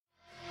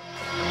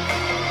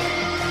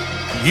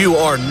You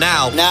are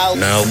now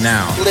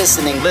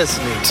listening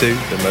to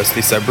the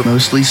Mostly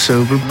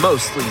Sober podcast.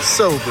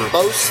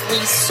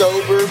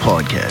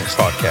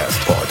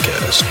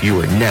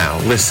 You are now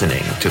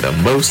listening to the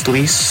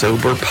Mostly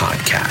Sober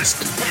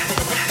podcast.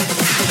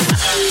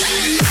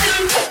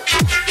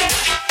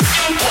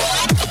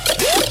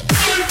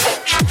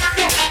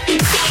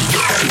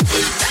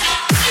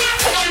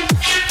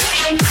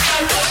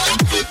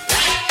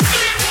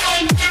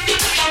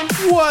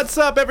 What's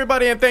up,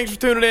 everybody, and thanks for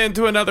tuning in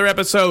to another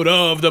episode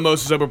of the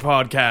Mostly Sober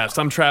podcast.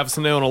 I'm Travis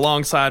O'Neill, and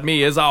alongside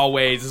me, as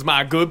always, is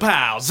my good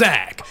pal,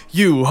 Zach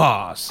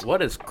Uhas.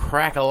 What is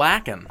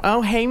crack-a-lackin'?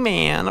 Oh, hey,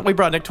 man. We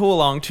brought Nick Toole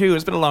along, too.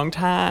 It's been a long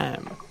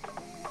time.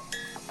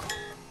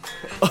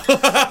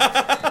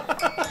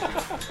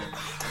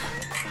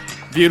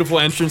 Beautiful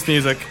entrance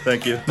music.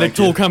 Thank you. Nick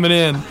Toole coming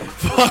in.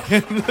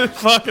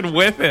 Fucking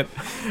with it.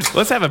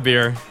 Let's have a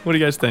beer. What do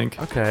you guys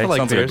think? Okay. I like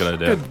Sounds like a beers.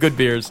 good idea. Good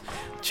beers.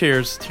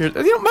 Cheers. You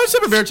know, Most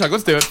Sober Beer Chug.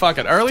 Let's do it. Fuck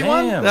it. Early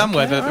one? Damn, I'm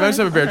with okay, it. all Most right,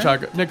 Sober Beer okay.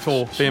 Chug. Nick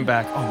Toole being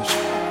back. Oh,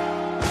 shit.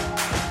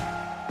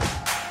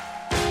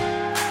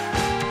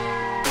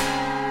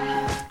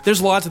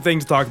 There's lots of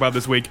things to talk about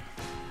this week.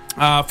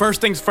 First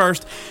things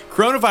first,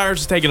 coronavirus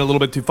is taking a little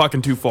bit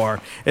too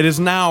far. It is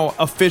now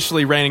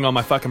officially raining on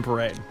my fucking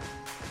parade.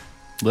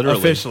 Literally.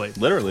 Officially.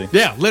 Literally.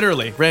 Yeah,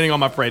 literally raining on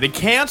my parade. They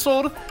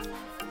canceled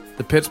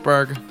the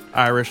Pittsburgh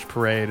Irish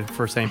Parade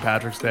for St.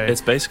 Patrick's Day. It's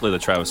basically the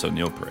Travis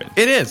O'Neill parade.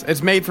 It is.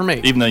 It's made for me.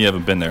 Even though you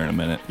haven't been there in a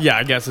minute. Yeah,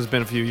 I guess it's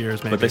been a few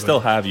years, maybe. But they still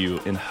have you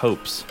in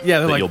hopes yeah,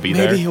 they're that like, you'll be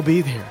maybe there. he'll be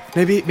there.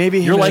 Maybe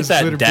You're him like and his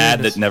that glitter dad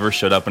beard is- that never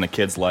showed up in a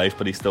kid's life,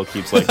 but he still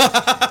keeps like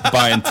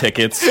buying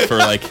tickets for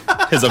like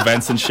his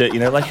events and shit. You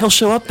know, like he'll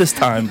show up this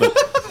time, but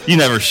you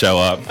never show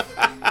up.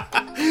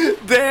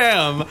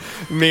 Damn,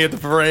 me at the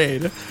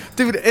parade.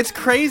 Dude, it's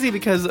crazy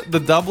because the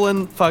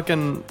Dublin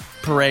fucking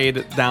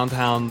parade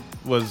downtown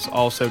was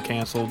also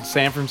canceled.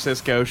 San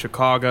Francisco,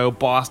 Chicago,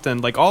 Boston,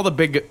 like all the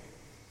big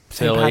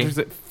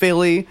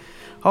Philly,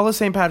 all the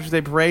St. Patrick's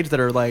Day parades that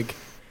are like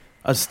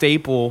a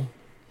staple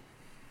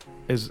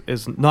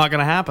is not going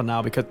to happen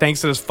now because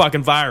thanks to this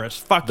fucking virus.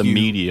 Fuck The you.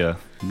 media.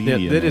 Yeah,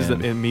 it is the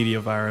man. media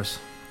virus.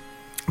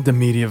 The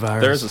media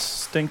virus. There's a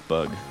stink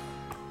bug.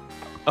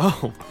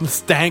 Oh, the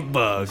stank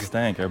bugs.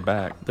 Stank are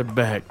back. They're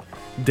back.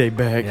 They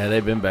back. Yeah,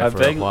 they've been back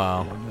for a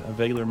while. I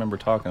vaguely remember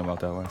talking about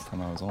that last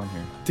time I was on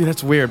here. Dude,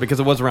 that's weird because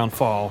it was around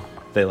fall.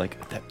 They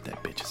like that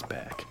bitch is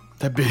back.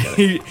 That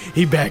big,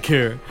 he back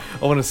here.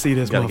 I want to see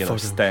this Gotta get a motherfucker.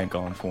 stank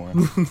on for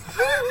him.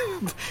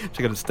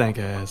 Check out his stank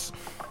ass.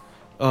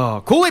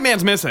 Oh, Kool-Aid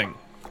Man's missing.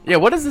 Yeah,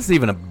 what is this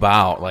even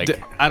about?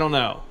 Like, I don't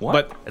know.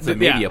 What? But it's a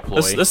media ploy.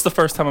 This is the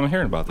first time I'm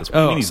hearing about this. What do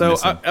you mean Oh, he's so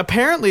missing?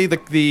 apparently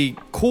the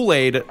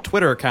Kool-Aid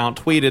Twitter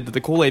account tweeted that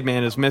the Kool-Aid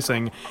Man is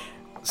missing.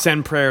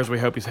 Send prayers. We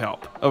hope he's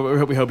help.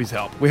 Oh, we hope he's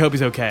help. We hope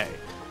he's okay.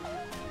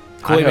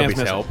 Kool-Aid hope Man's he's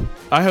missing. help.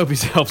 I hope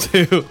he's help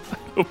too.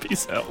 Hope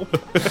he's help.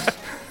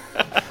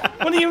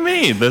 What do you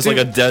mean? There's like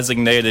a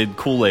designated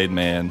Kool-Aid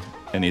Man,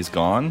 and he's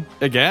gone?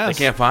 I guess.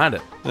 they can't find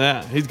it.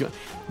 Yeah, he's gone.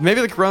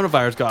 Maybe the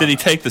coronavirus got Did he him.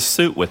 take the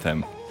suit with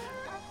him?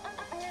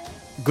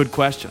 Good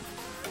question.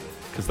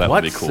 Because that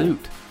What would be cool.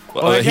 suit?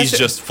 Well, Well, I guess he's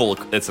just full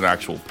of... It's an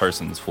actual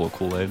person that's full of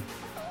Kool-Aid.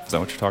 Is that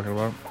what you're talking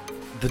about?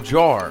 The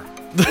jar.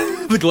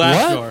 The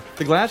glass What? jar.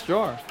 The glass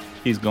jar.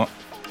 He's gone...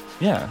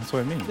 Yeah, that's what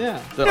I mean. Yeah.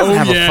 He doesn't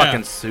have a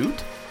fucking suit.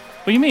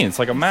 What do you mean? It's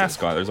like a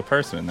mascot. There's a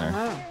person in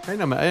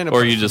there.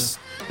 Or you just...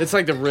 It's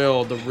like the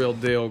real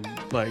deal.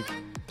 Like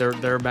they're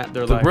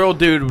The like real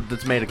dude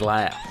that's made of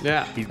glass.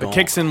 yeah. He's It gone.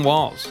 kicks in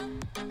walls.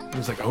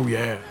 He's like, oh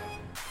yeah.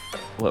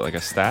 What, like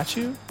a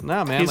statue?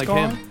 No man, He's like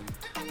gone? him.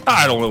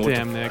 I don't know what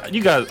Damn, the- Nick.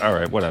 You guys... All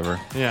right, whatever.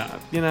 Yeah.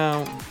 You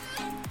know.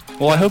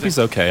 Well, I hope he's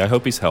okay. I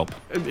hope he's help.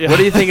 Yeah. What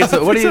do you think it's?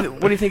 What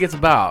do you think it's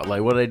about?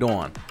 Like, what are they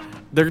doing?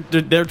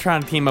 They're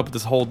trying to team up with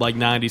this whole like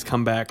 '90s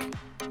comeback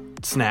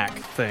snack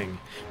thing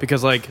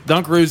because like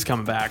Dunkaroos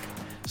coming back.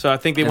 So I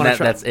think they And want to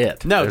try. that's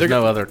it. No, there's they're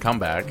no other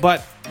comeback.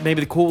 But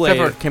maybe the Kool-Aid.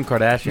 Except for Kim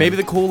Kardashian. Maybe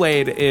the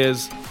Kool-Aid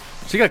is.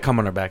 she got cum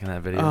on her back in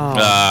that video.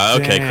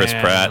 Okay, Chris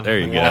damn. Pratt. There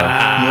you go.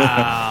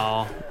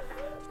 Wow.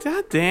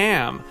 God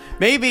damn.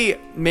 Maybe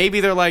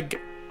they're like,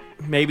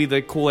 maybe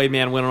the Kool-Aid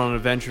Man went on an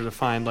adventure to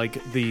find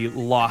like the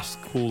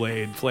lost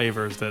Kool-Aid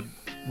flavors that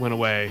went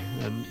away,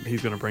 and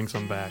he's gonna bring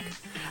some back.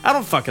 I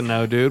don't fucking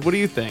know, dude. What do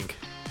you think?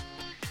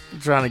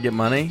 Trying to get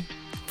money.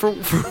 For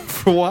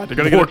what? They're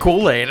gonna More get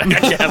Kool-Aid. I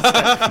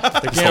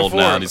guess. He's holding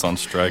out. He's on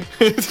strike.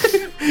 dude.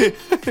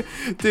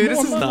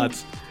 This is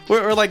nuts.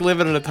 We're like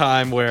living in a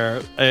time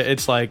where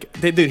it's like,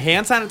 dude,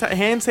 hand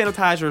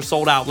sanitizer is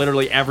sold out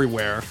literally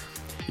everywhere.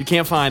 You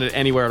can't find it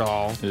anywhere at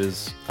all. It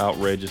is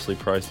outrageously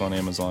priced on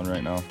Amazon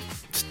right now.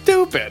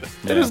 Stupid. It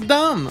Yeah. is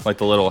dumb. Like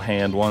the little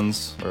hand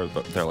ones,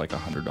 they're like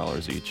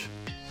 $100 each.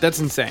 That's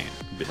insane.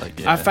 Be like,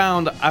 yeah.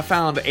 I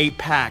found 8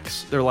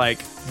 packs. They're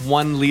like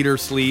 1 liter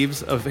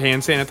sleeves of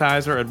hand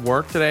sanitizer at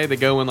work today. They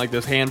go in like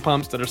those hand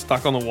pumps that are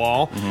stuck on the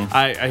wall. Mm-hmm.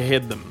 I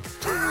hid them.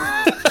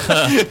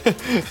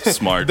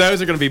 Smart.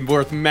 Those are going to be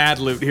worth mad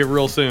loot here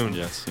real soon.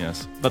 Yes.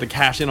 About to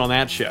cash in on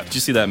that shit. Did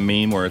you see that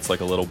meme where it's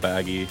like a little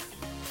baggie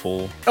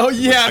full. Oh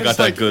yeah, I got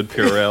that good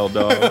Purell,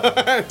 dog.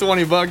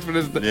 $20 for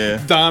this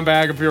Yeah. dime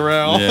bag of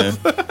Purell.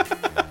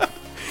 Yeah.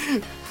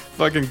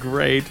 Fucking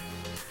great.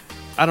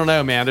 I don't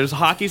know, man. There's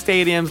hockey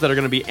stadiums that are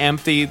going to be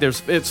empty.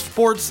 It's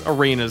sports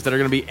arenas that are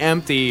going to be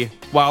empty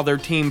while their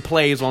team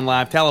plays on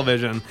live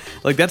television.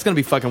 Like, that's going to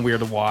be fucking weird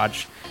to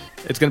watch.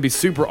 It's going to be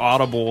super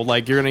audible.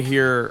 Like, you're going to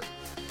hear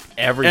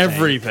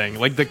everything.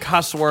 Like, the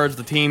cuss words,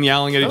 the team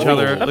yelling at each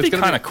other. That'd It's be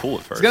gonna kind of cool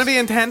at first. It's going to be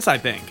intense, I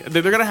think.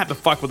 They're going to have to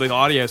fuck with the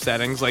audio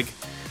settings. Like,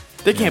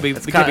 they can't be...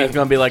 It's going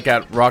to be like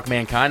that Rock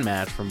Mankind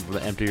match from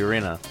the empty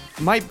arena.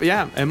 It might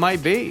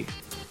be.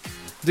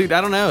 Dude, I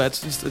don't know.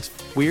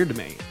 It's weird to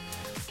me.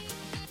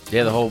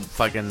 Yeah, the whole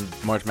fucking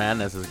March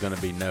Madness is going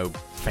to be no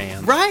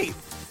fans. Right.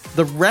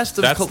 The rest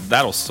of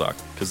that'll suck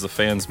because the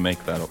fans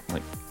make that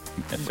like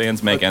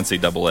fans make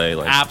NCAA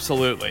like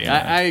absolutely.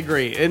 Yeah. I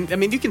agree, and I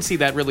mean you can see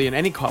that really in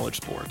any college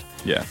sport.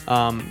 Yeah.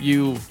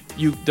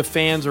 The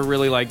fans are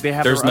really like they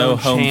have. There's their no own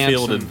home chance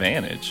field and-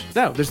 advantage.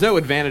 No, there's no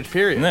advantage.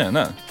 Period.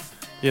 No.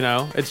 You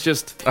know, it's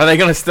just Are they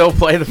going to still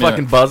play the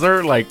fucking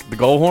buzzer, like the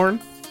goal horn?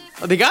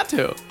 they got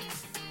to.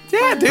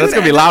 Yeah, dude, That's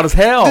going to be loud as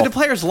hell. Dude, the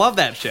players love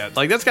that shit.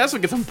 Like that's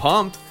what gets them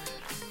pumped,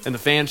 and the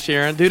fans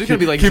cheering. Dude, it's gonna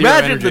be like. Can you zero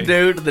imagine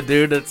energy. the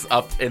dude that's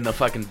up in the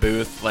fucking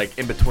booth, like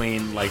in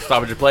between, like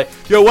stoppage of play?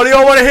 Yo, what do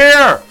y'all want to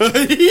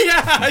hear?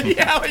 yeah,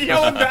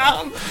 yelling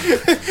down.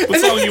 What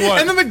song you want?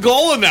 And then the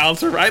goal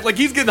announcer, right? Like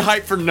he's getting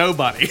hyped for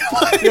nobody.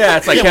 Yeah,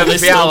 it's like Yeah, Kevin they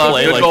still Fiala,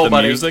 play good like goal, the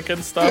buddy. music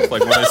and stuff,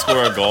 like when they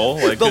score a goal.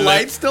 Like The do they-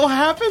 lights still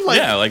happen. Like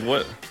Yeah, like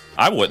what?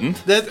 I wouldn't.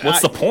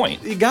 What's the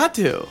point? You got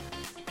to.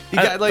 You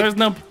got like there's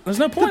no point. the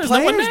There's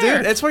no one players, there.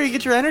 dude. That's where you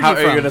get your energy How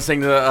from. are you gonna sing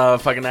the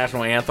fucking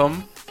national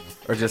anthem,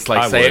 or just like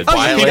I say would. it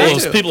quietly? got People,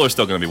 to. people are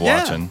still going to be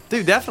watching. Yeah,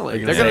 dude, definitely.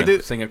 You're They're gonna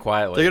do. sing it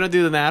quietly. They're gonna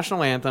do the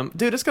national anthem,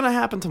 dude. It's gonna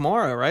happen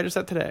tomorrow, right? Or is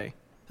that today?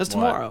 That's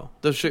tomorrow.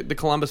 The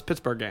Columbus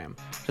Pittsburgh game.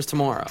 It's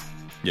tomorrow.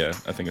 Yeah,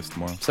 I think it's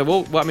tomorrow. So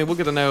we'll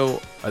get to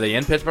know Are they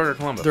in Pittsburgh or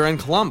Columbus? they're in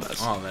Columbus.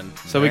 Oh, then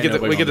So we get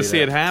to see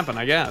it happen,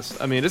 I guess.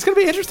 I mean, it's gonna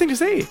be interesting to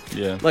see.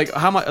 Yeah. Like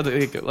how much,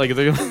 like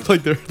they're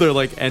like their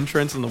like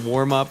entrance and the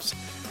warm ups.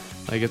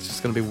 Like it's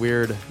just gonna be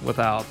weird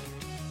without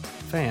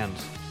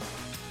fans.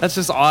 That's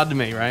just odd to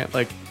me, right?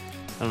 Like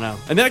I don't know.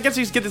 And then I guess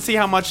you get to see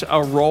how much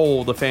a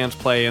role the fans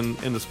play in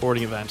the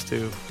sporting events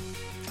too.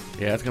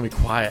 Yeah, it's gonna be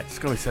quiet. It's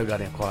gonna be so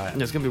goddamn quiet.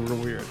 Yeah, it's gonna be real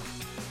weird.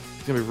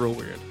 It's gonna be real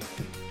weird.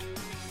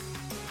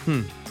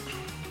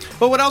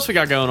 But what else we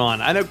got going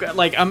on? I know,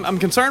 like, I'm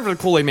concerned for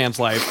the Kool-Aid Man's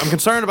life. I'm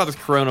concerned about this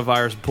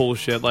coronavirus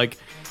bullshit. Like,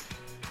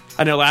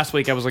 I know last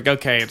week I was like,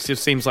 okay, it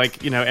just seems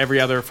like, every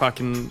other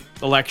fucking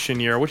election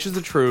year, which is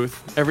the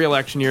truth. Every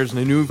election year is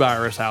a new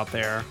virus out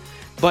there.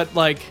 But,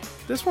 like,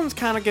 this one's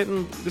kind of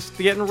getting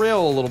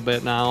real a little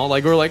bit now.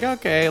 Like, we're like,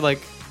 okay, like,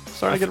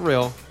 starting to get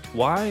real.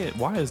 Why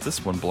is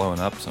this one blowing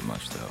up so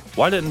much though?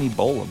 Why didn't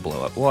Ebola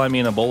blow up? Well, I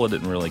mean, Ebola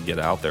didn't really get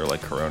out there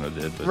like Corona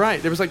did. But, Right,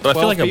 there was like But 12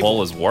 I feel like people.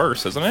 Ebola's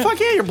worse, isn't it? Fuck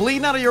yeah, you're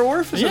bleeding out of your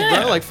orifices, Yeah.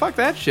 bro. Like, fuck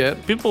that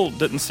shit. People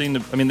didn't seem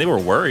to. I mean, they were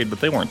worried,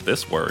 but they weren't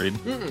this worried.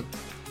 And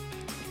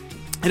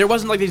there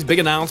wasn't like these big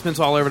announcements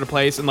all over the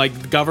place, and like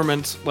the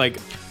government's like,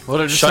 Well,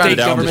 they're just Shutting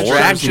trying to down distract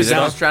borders you. and They're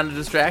stuff. just trying to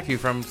distract you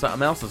from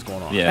something else that's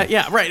going on. Yeah.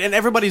 yeah, right. And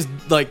everybody's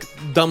like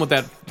done with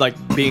that, like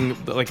being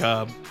like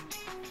a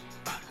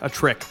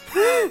trick.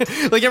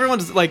 Like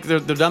everyone's like they're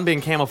done being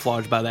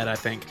camouflaged by that, I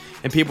think.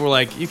 And people were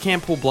like, you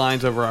can't pull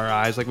blinds over our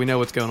eyes. Like we know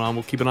what's going on.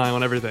 We'll keep an eye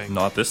on everything.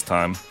 Not this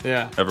time.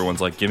 Yeah.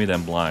 Everyone's like, give me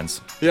them blinds.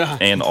 Yeah.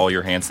 And all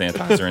your hand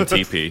sanitizer and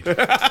TP.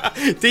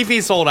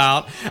 TP sold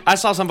out. I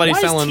saw somebody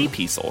Why selling. is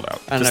TP sold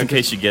out? I don't Just know, in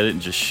case you get it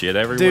and just shit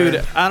everywhere?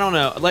 Dude, I don't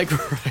know. Like,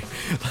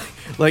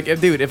 like,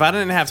 if I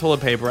didn't have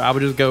toilet paper, I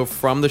would just go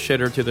from the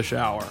shitter to the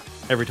shower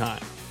every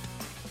time.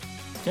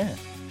 Yeah.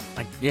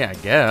 Yeah, I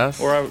guess.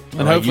 Or I,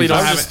 And hopefully you don't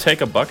I would have just it. take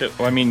a bucket.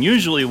 Well, I mean,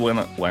 usually when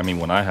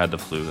I had the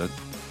flu,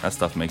 that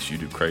stuff makes you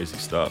do crazy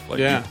stuff. Like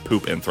Yeah. you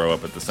poop and throw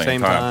up at the same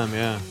Same time. time,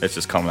 yeah. It's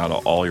just coming out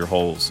of all your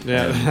holes.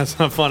 Yeah, And that's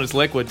not fun. It's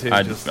liquid too.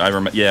 I Just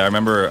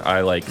remember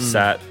I like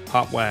sat.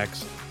 hot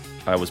wax.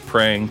 I was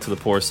praying to the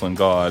porcelain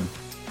god,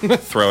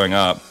 throwing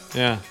up,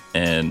 Yeah.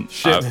 and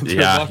Shitting into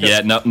a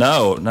bucket.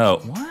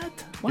 no. What?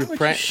 Why You're would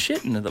pray- you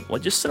shit into the? Well,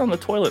 just sit on the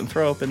toilet and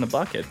throw up in the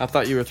bucket. I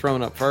thought you were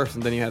throwing up first,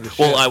 and then you had to shit.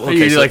 Well, Are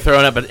you so like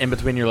throwing up in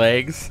between your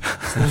legs?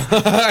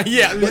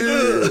 yeah.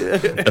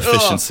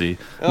 efficiency.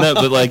 No,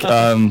 but like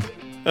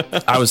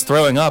I was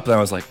throwing up and I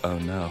was like, oh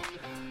no,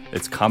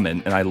 it's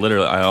coming, and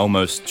I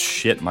almost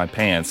shit my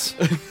pants.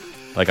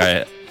 Like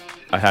I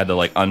had to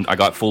like I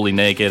got fully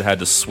naked, had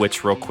to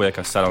switch real quick.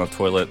 I sat on the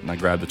toilet and I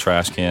grabbed the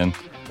trash can.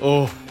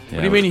 Oh. What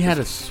do you mean you had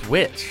to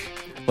switch?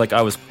 Like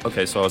I was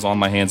on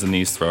my hands and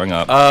knees throwing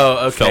up.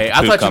 Oh, Felt okay. the I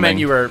poop thought you coming. meant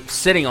you were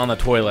sitting on the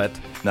toilet,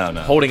 No.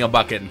 holding a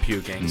bucket and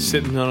puking,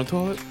 Sitting on a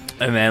toilet.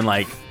 and then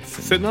like,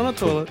 Sitting on a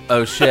toilet.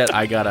 oh shit,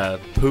 I gotta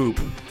poop.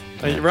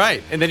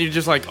 Right. And then you're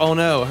just like, oh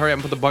no, hurry up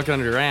and put the bucket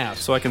under your ass.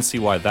 So I can see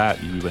why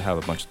that you would have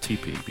a bunch of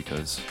TP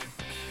because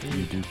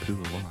you do poo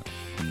a lot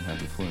when you have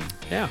the flu.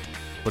 Yeah.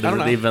 But I is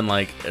don't it know. even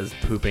like is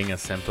pooping a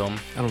symptom?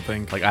 I don't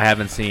think. Like I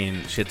haven't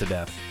seen shit to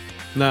death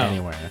No.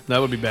 anywhere. That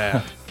would be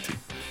bad.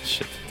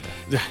 Shit.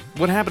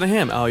 What happened to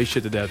him? Oh, he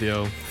shit to death,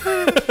 yo.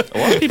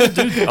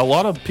 A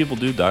lot of people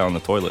do die on the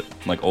toilet,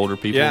 like older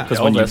people. Yeah.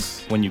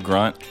 Because when you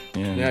grunt,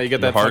 Yeah, you get your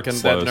that heart fucking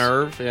slows. that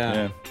nerve.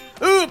 Yeah.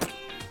 Yeah. Oop.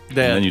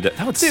 Dead. And then you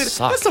that would Dude,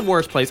 suck. that's the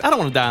worst place. I don't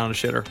want to die on a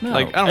shitter. No.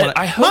 Like I don't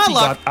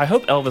want. I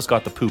hope Elvis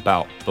got the poop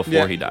out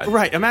before he died.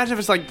 Right. Imagine if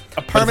it's like a But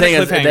the permanent thing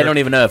is, cliffhanger. they don't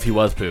even know if he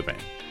was pooping.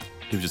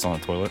 He was just on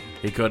the toilet.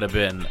 He could have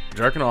been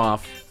jerking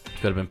off,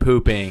 could have been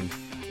pooping,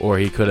 or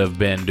he could have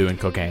been doing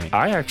cocaine.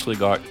 I actually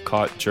got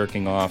caught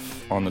jerking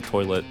off on the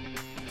toilet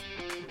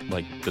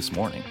like this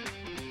morning.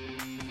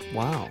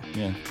 Wow.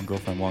 Yeah, my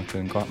girlfriend walked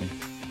in and caught me.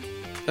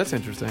 That's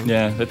interesting.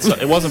 Yeah,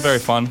 it wasn't very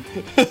fun.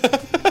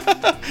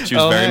 She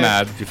was very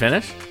mad. Did you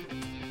finish?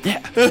 Yeah.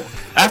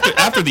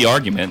 After the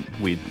argument,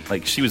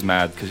 she was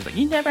mad because she's like,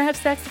 you never have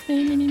sex with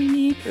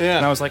me. Yeah.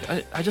 And I was like,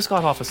 I just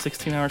got off a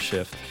 16-hour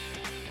shift.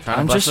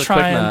 I'm bust just a quick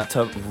trying nut.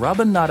 to rub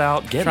a nut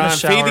out, get Try in the and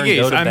shower, feed the and geese.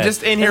 go to I'm bed.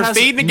 just in here It has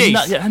feeding the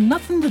geese. It had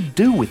nothing to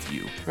do with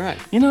you. Right.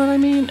 You know what I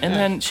mean? And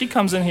then she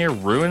comes in here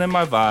ruining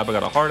my vibe. I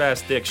got a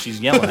hard-ass dick.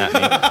 She's yelling at me.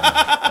 And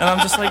I'm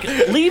just like,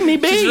 leave me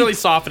be. She's really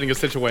softening a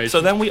situation.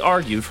 So then we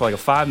argued for like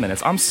 5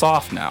 minutes. I'm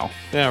soft now.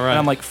 Yeah, right. And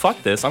I'm like,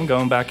 fuck this. I'm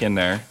going back in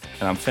there,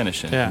 and I'm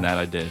finishing. Yeah. And that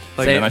I did.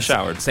 Like- And then I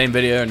showered. Same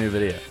video or new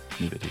video?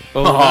 New video.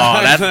 oh,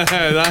 that's-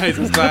 nice.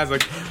 It's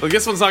classic. Well,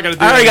 this one's not gonna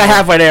do. I already got anymore.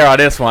 halfway there on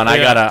this one. I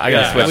Yeah. gotta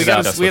Yeah. switch We it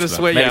gotta up. we had to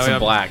switch. Make Yeah, some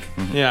black.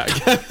 Yeah.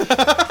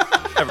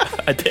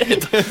 I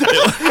did.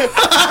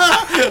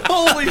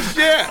 Holy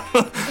shit!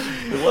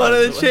 What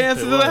are the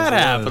chances of that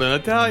happening? I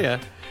tell you.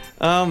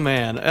 Oh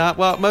man.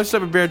 Well, most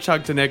of a beer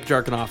chug to Nick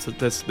jerking off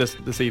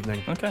this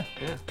evening. Okay.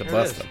 Yeah, To there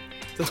bust it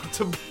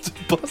him. is.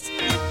 To bust.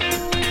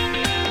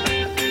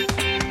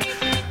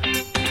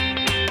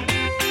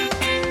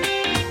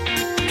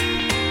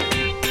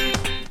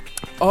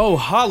 Oh,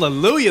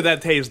 hallelujah!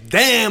 That tastes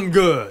damn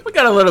good. We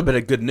got a little bit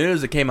of good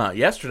news that came out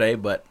yesterday,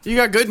 but You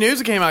got good news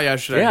that came out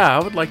yesterday. yeah,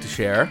 I would like to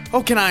share.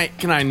 Oh, can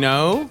I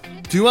know?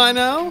 Do I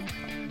know?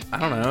 I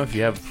don't know if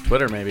you have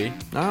Twitter, maybe.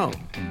 No.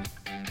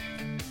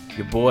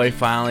 Your boy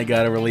finally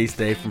got a release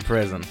date from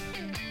prison.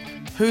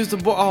 Who's the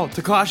boy? Oh,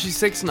 Tekashi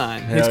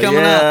 6ix9ine. He's Hell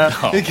coming yeah.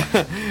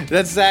 up.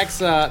 That's Zach's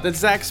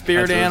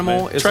spirit That's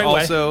animal. his It's name.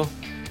 Treyway. also.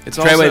 It's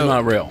Treyway's also.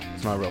 not real.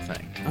 It's not a real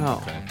thing.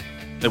 Oh.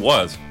 It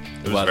was.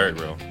 It was Wasn't. very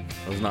real.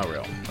 It was not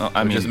real.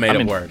 I We mean, just made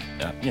up word.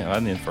 Yeah, I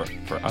mean, for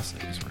us,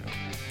 it was real.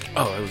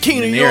 Oh, it was King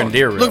of New near York. and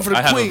dear real. Look for the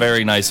I have queen. a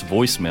very nice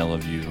voicemail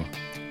of you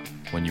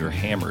when you were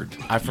hammered.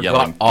 I forgot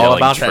yelling all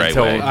about that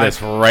Treyway. until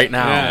this right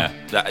now.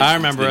 Yeah. I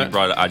remember You it.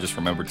 brought it. I just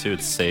remembered too.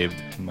 It's saved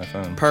in my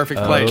phone.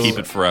 Perfect place. Keep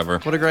it forever.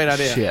 What a great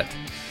idea. Shit.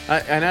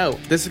 I know.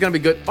 This is going to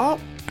be good. Oh,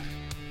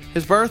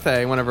 his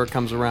birthday, whenever it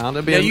comes around.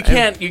 It'll be Yeah, an- you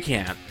can't. You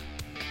can't.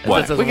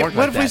 What? That doesn't We can- work what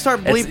like if we that.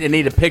 start It's- bleep- You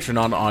need a picture,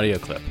 not an audio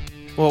clip.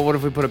 Well, what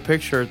if we put a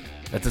picture?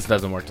 That just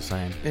doesn't work the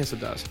same. Yes, it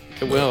does.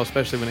 It will,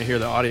 especially when I hear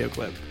the audio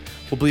clip.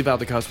 We'll bleep out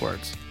the cuss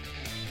words.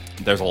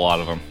 There's a lot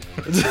of them.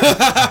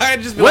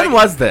 Just be When like,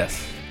 was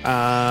this?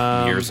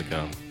 Years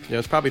ago. Yeah, it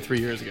was probably 3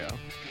 years ago.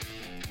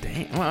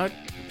 Dang. Well, I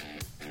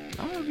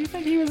don't know. Do you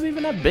think he was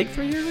even that big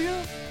 3 years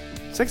ago?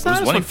 6ix9ine It was is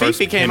when when he first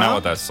Fifi came out.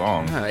 with that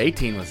song.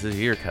 18 was his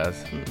year, cuz.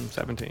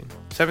 17.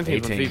 17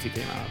 is when 18. Fifi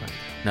came out, I think.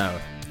 No.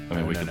 I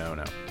mean, we could-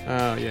 no.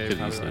 Oh, yeah, you're Could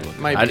probably easily right. look.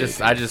 Might I be.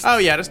 just Oh,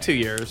 yeah, that's 2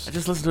 years.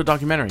 listened to a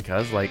documentary,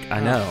 cuz. Like,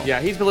 I know.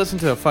 Yeah, he's been listening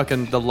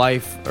to the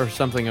life or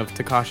something of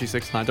Tekashi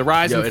 6ix9ine, the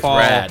rise Yo, and it's fall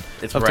rad.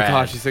 It's of rad.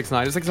 Tekashi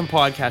 6ix9ine. It's like some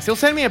podcast. He'll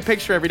send me a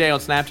picture every day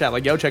on Snapchat,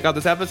 like, "Yo, check out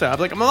this episode." I'm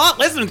like, "I'm not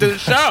listening to the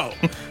show.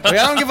 Like,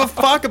 I don't give a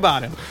fuck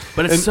about him."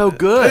 But it's so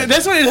good.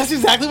 That's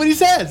exactly what he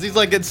says. He's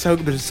like, "It's so,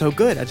 but it's so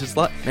good." I just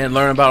love. Man,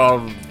 learn about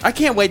all. I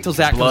can't wait till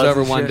Zach comes Bloods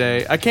over and one shit.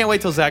 day. I can't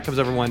wait till Zach comes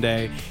over one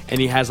day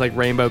and he has like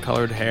rainbow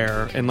colored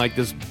hair and like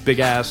this big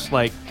ass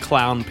like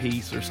clown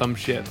piece or some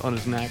shit on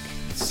his neck.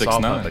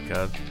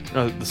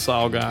 6ix9ine. The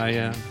Saul guy,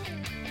 yeah.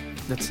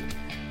 That's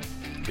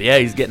But yeah,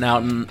 he's getting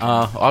out in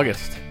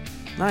August,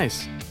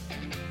 nice.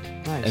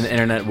 Nice. and the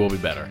internet will be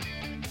better.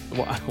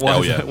 Why,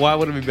 Oh, yeah. why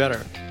would it be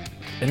better?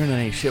 Internet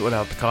ain't shit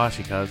without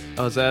Tekashi, cuz.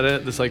 Oh, is that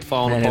it? This like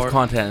falling Man, his apart.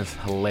 content is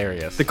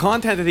hilarious. The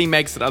content that he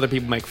makes that other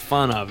people make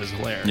fun of is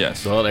hilarious. Yes.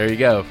 So there you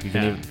go. You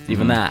can Yeah.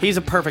 even that. He's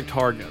a perfect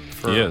target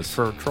for He is.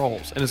 for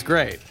trolls, and it's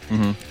great.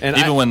 And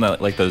Even when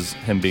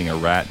him being a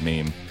rat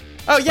meme.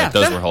 Oh yeah, Like,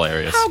 those were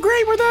hilarious. How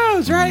great were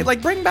those, right?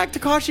 Like bring back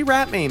Tekashi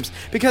rap memes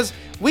because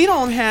we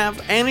don't have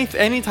any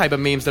type of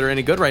memes that are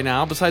any good right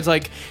now. Besides,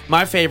 like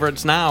my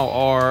favorites now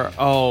are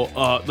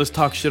let's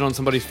talk shit on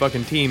somebody's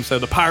fucking team. So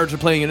the Pirates are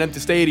playing an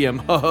empty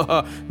stadium.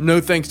 No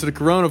thanks to the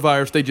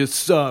coronavirus, they just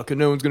suck and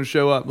no one's gonna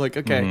show up. Like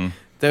okay,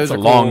 those it's a are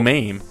long cool.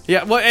 meme.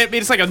 Yeah, well, I mean,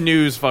 it's like a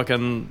news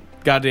fucking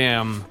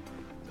goddamn,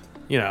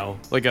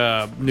 like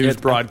a news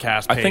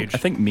broadcast page. I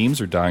think memes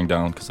are dying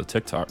down because of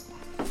TikTok.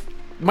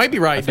 Might be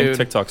right, I think dude.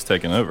 TikTok's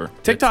taking over.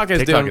 TikTok is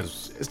TikTok doing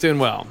is it's doing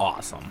well.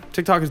 Awesome.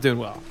 TikTok is doing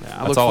well.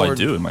 Yeah, That's all I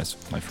do in my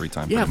free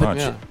time. Yeah, pretty but- much.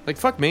 Yeah, like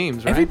fuck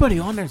memes, right? Everybody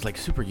on there is like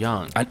super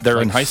young. They're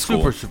Like, in high school.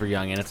 super super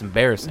young, and it's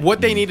embarrassing.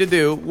 What they need to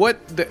do,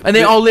 And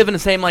they all live in the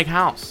same like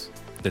house.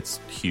 It's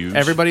huge.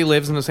 everybody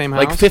lives in the same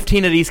house. Like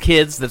 15 of these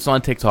kids that's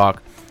on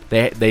TikTok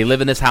They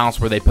live in this house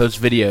where they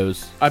post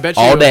videos I bet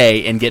all you-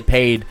 day and get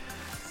paid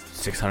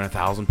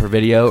 $600,000 per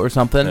video or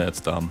something. Yeah, it's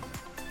dumb.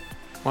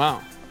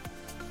 Wow.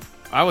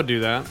 I would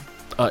do that.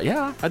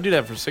 Yeah. I'd do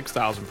that for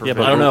 $6,000 per Yeah, video.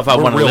 but I don't know if I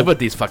We're want to real- live with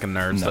these fucking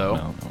nerds,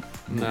 though.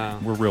 No.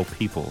 We're real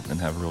people and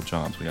have real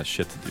jobs. We got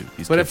shit to do.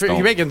 These But kids if you're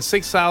don't. making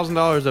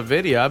 $6,000 a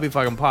video, I'd be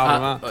fucking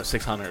popping them up.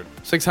 600.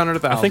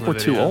 600,000. I think we're a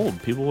too video.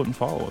 old. People wouldn't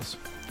follow us.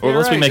 Or You're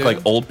unless we right, make dude.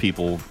 like old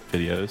people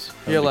videos.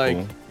 That'd Yeah, be like-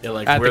 cool. Yeah,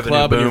 like At we're the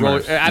club, new and you roll,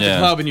 boomers. at the Yeah.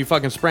 club, and you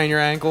fucking sprain your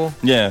ankle,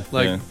 Yeah,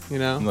 like yeah. you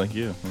know, Like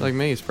you. Yeah. like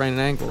me spraining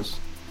ankles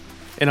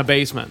in a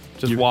basement,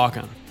 just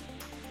walking.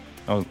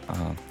 Oh,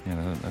 yeah,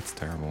 that's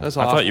terrible. That's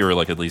I awful. thought you were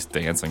like at least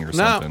dancing or No,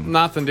 something.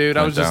 nothing, dude.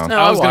 I Went was just, down.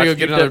 I was gonna go watched.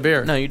 get You another dove-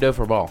 beer. No, you dove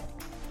for a ball.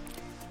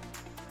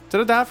 Did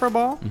I die for a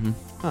ball? Mm-hmm.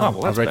 Oh, well, I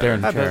was that's right there in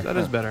better. the chair. That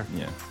is better.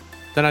 Yeah.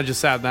 Then I just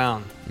sat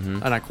down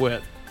and I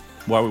quit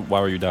Why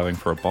were you diving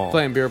for a ball?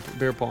 playing beer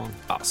pong.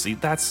 Oh, see,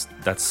 that's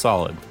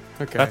solid.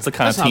 Okay, That's the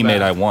kind That's of not teammate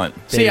bad. I want.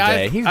 See,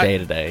 Day-to-day. He's I-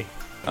 day-to-day.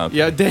 Okay.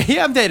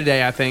 Yeah, I'm day to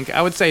day. I think I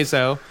would say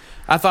so.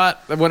 I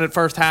thought that when it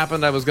first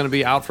happened, I was going to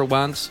be out for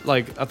once.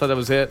 Like I thought that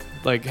was it.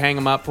 Like hang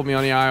him up, put me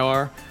on the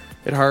IR.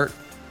 It hurt,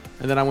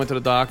 and then I went to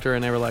the doctor,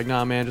 and they were like,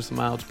 "Nah, man, just a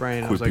mild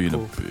sprain." I was like,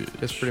 "Cool."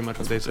 That's pretty much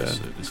what they said.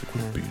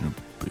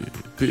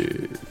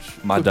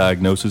 Bitch, My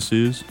diagnosis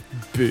is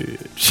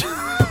bitch,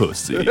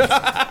 pussy.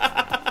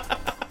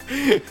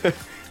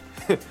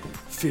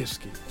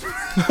 Fisky.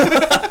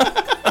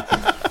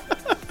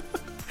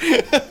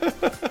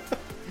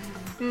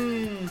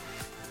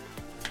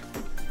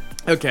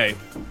 Okay,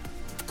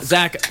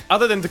 Zach.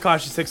 Other than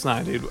Tekashi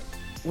 6ix9ine, dude,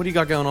 what do you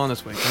got going on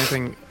this week?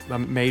 Anything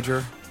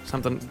major?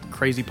 Something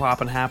crazy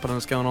popping happening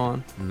that's going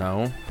on?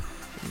 No.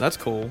 That's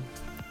cool.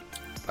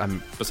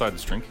 I'm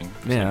Besides drinking.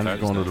 Yeah, I'm St.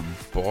 just going to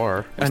Patrick's the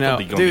bar. I know,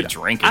 Day. You're dude. be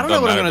drinking. I don't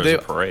know what I'm Doesn't gonna matter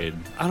if do. there's a parade.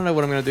 I don't know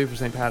what I'm gonna do for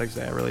St. Patrick's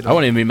Day. I really don't. I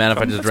wouldn't even be mad if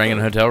I Come, just let's drank in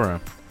go. a hotel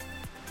room.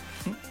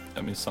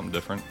 I mean, something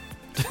different.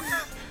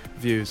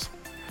 Views.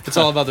 It's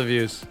all about the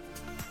views.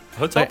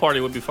 Hotel Hey. party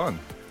would be fun.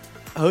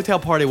 A hotel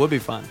party would be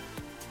fun.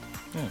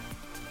 Yeah.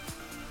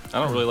 I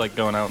don't really like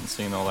going out and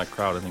seeing all that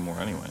crowd anymore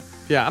anyway.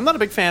 Yeah, I'm not a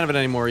big fan of it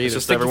anymore either. It's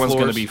just Stick to everyone's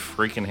going to floors. be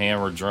freaking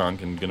hammered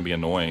drunk and going to be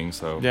annoying,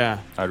 so Yeah.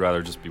 I'd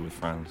rather just be with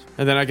friends.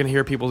 And then I can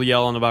hear people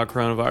yelling about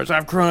coronavirus. I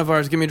have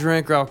coronavirus. Give me a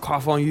drink or I'll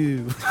cough on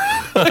you.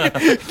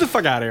 Get the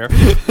fuck out of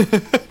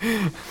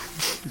here.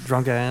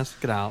 Drunk ass.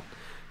 Get out.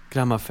 Get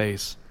out of my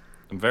face.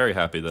 I'm very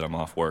happy that I'm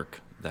off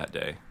work that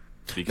day.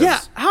 Because Yeah.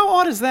 How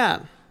odd is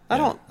that?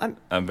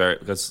 I'm very,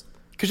 because,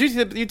 Because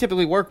you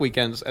typically work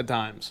weekends at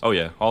times. oh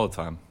yeah, all the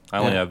time. I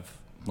only Yeah. have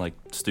like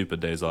stupid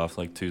days off,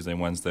 like Tuesday,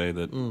 Wednesday,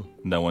 that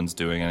no one's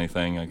doing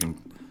anything. I can,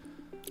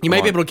 You might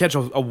be on. able to catch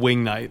a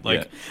wing night.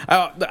 Like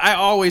I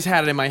always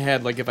had it in my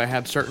head. Like if I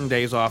had certain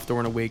days off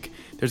during a week,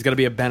 there's got to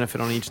be a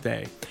benefit on each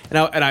day. And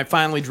I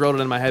finally drilled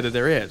it in my head that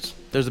there is.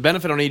 There's a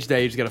benefit on each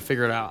day. You just got to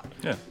figure it out.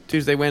 yeah.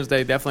 Tuesday,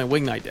 Wednesday, definitely a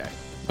wing night day.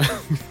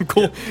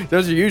 Cool.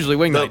 Those are usually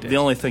wing night days. The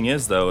only thing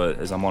is, though,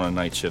 is I'm on a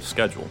night shift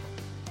schedule.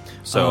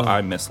 So Oh.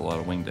 I miss a lot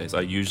of wing days.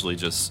 I usually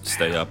just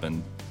stay up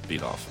and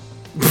beat off.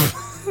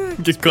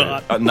 Get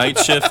caught. A night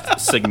shift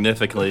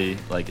significantly,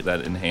 like,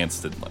 that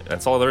enhanced it. Like,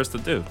 that's all there is to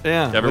do.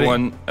 Yeah.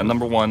 Everyone, and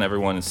number one,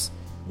 everyone is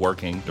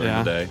working during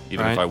Yeah, the day,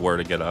 even right. if I were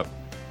to get up.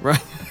 Right.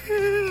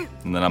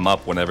 And then I'm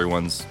up when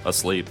everyone's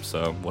asleep.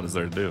 So what is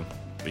there to do?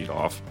 Beat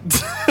off.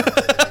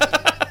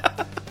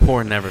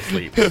 Porn never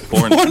sleeps.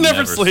 Porn Porn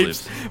never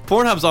sleeps.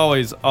 Pornhub's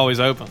always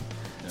open.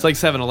 It's like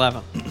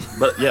 7-Eleven.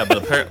 But yeah, but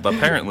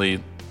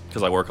apparently,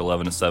 because I work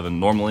 11 to 7,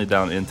 normally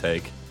down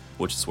intake,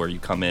 which is where you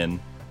come in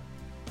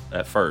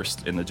at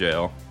first in the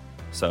jail.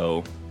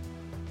 So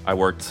I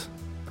worked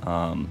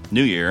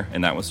New Year,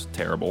 and that was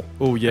terrible.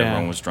 Oh yeah.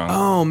 Everyone was drunk.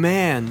 Oh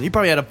man, you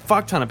probably had a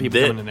fuck ton of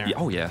people coming in there.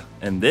 Oh yeah,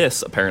 and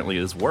this apparently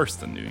is worse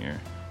than New Year.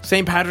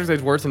 St. Patrick's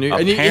Day's worse than New Year.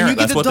 And Apparent- get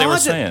that's to what they were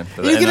dodge it. saying.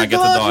 You And get I to get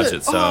to dodge dodge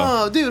it, so-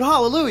 Oh, dude,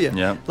 hallelujah.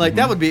 Yep. Like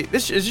that would be.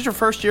 This is your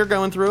first year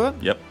going through it.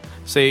 Yep.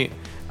 See,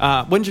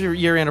 when's your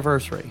year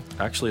anniversary?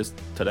 Actually, it's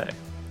today.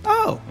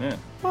 Oh. Yeah.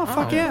 Oh,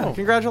 fuck yeah!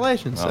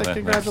 Congratulations! Oh, Like, thanks.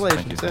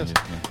 congratulations! Thank you, Yes.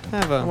 thank you.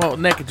 Have a. Well,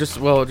 Nick,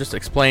 just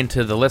explain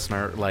to the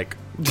listener like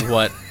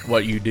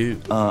what you do.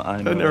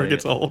 I'm That never a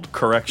gets old.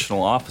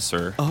 correctional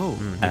officer. Oh,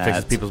 He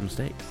fixes at- people's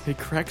mistakes. he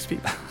corrects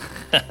people.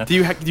 do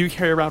you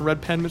carry around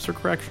red pen, Mr.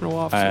 Correctional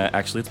Officer?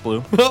 Actually, it's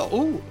blue Oh,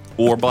 ooh.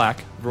 or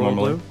black. Royal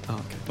normally, blue? Oh,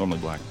 okay. normally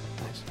black.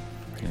 Nice.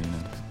 Yeah, you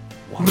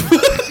know.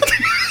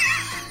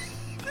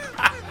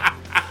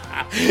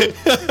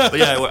 But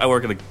yeah, I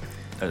work at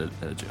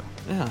a jail.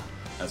 Yeah.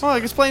 Well,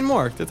 like, explain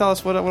more. To tell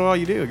us what all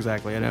you do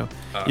exactly. I know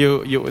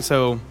you.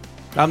 So,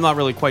 I'm not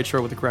really quite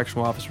sure what the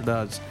correctional officer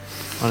does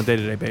on a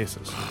day-to-day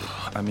basis.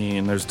 I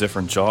mean, there's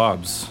different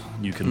jobs.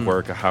 You can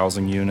work a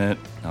housing unit,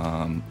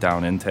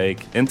 down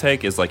intake.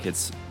 Intake is like,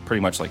 it's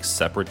pretty much like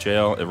separate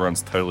jail. It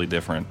runs totally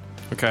different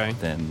Okay.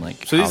 than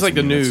like. So these are like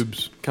the housing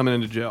units. noobs coming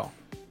into jail.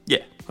 Yeah,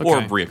 or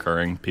Okay.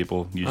 reoccurring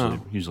people.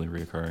 Usually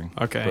reoccurring.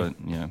 Okay. But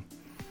yeah,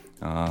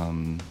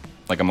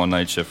 like I'm on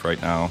night shift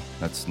right now.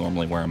 That's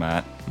normally where I'm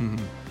at.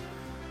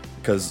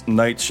 Because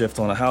night shift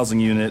on a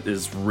housing unit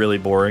is really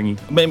boring.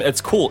 I mean,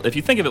 it's cool if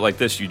you think of it like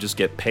this. You just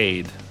get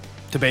paid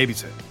to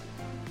babysit.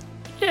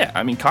 Yeah,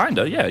 I mean,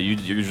 kinda. Yeah,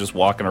 you're just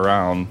walking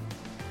around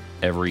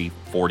every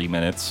 40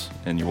 minutes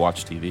and you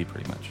watch TV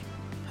pretty much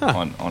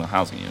on a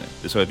housing unit.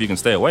 So if you can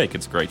stay awake,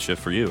 it's a great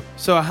shift for you.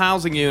 So a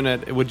housing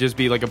unit, it would just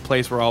be like a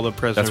place where all the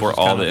prisoners. That's where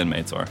all the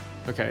inmates are.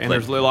 Okay, and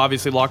there's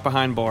obviously locked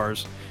behind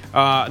bars.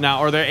 Now,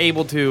 are they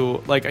able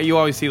to, like, you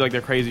always see like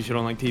their crazy shit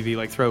on like TV,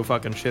 like throw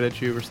fucking shit at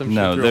you or some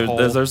No,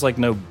 shit? there's like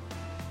no.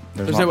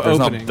 There's no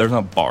opening. There's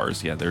not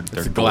bars. Yeah, there's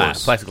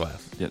glass, doors.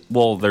 plexiglass. Yeah.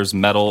 Well, there's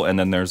metal, and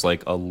then there's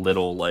like a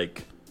little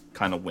like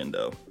kind of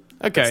window.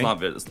 Okay. It's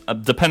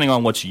not depending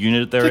on which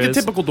unit there It's is. like a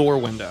typical door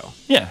window.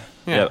 Yeah.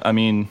 Yeah. I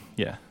mean,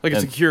 yeah. Like a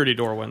And security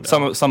door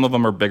window. Some of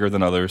them are bigger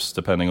than others,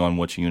 depending on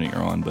which unit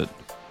you're on. But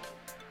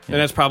And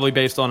that's probably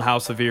based on how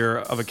severe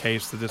of a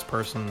case that this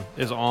person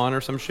is on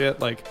or some shit.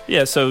 Like,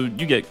 yeah, so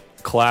you get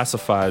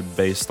classified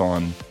based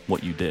on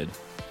what you did,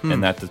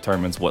 and that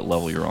determines what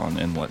level you're on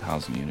and what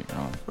housing unit you're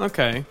on.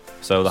 okay.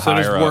 So So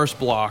higher there's up, worse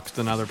blocks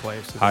than other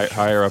places.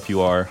 higher up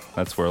you are,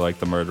 that's where like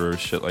the murderers,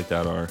 shit like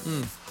that are.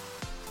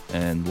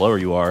 And lower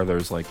you are,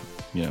 there's like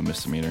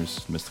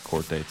misdemeanors, missed the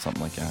court date,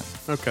 something like that.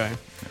 Okay.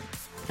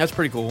 That's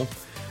pretty cool.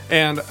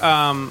 And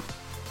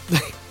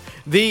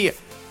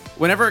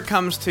whenever it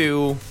comes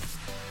to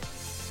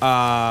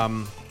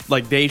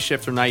like day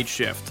shift or night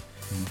shift,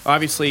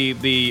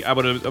 obviously I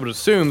would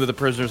assume that the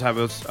prisoners have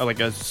a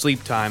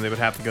sleep time. They would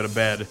have to go to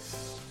bed.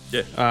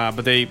 Yeah,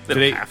 But they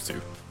don't have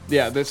to.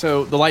 Yeah,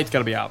 so the light's got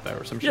to be out there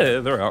or some shit. Yeah,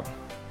 they're out.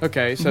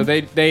 Okay, so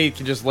they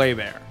can just lay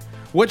there.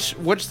 When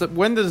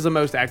does the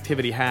most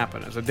activity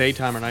happen? Is it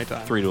daytime or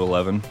nighttime? 3 to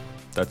 11.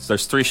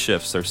 There's 3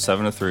 shifts. There's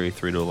 7 to 3,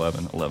 3 to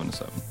 11, 11 to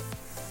 7.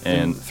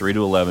 And 3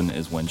 to 11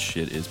 is when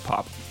shit is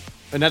popping.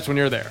 And that's when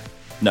you're there.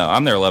 No,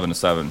 I'm there 11 to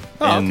 7.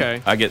 Oh, and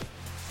okay.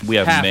 We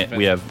have Half of it.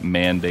 we have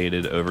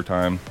mandated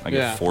overtime. I get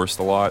Yeah. forced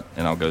a lot,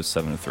 and I'll go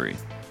 7 to 3,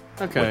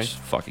 Okay. which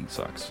fucking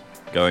sucks.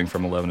 Going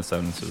from 11 to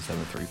 7 to 7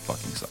 to 3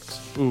 fucking sucks.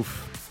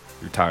 Oof.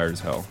 You're tired as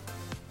hell.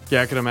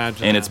 Yeah, I can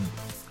imagine. And that.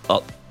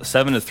 it's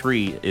 7 to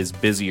 3 is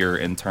busier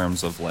in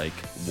terms of like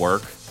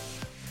work.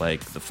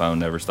 Like the phone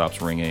never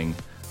stops ringing,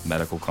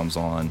 medical comes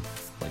on,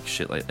 like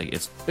shit like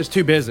it's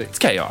too busy.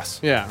 chaos.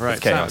 Yeah, right.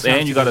 It's chaos. Sounds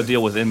And you got to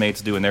deal with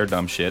inmates doing their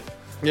dumb shit.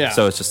 Yeah.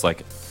 So it's just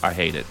like I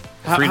hate it.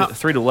 How-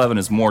 3 to 11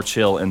 is more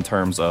chill in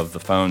terms of the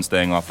phone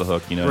staying off the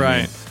hook. You know what I mean?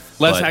 Right.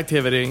 Less But-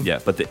 activity. Yeah,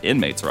 but the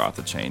inmates are off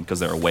the chain because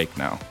they're awake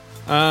now,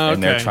 Okay.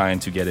 and they're trying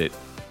to get it,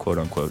 quote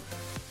unquote,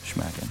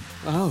 schmacking.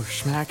 Oh,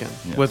 schmacking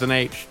Yeah. with an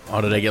H.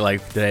 Oh, did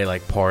they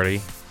like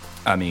party?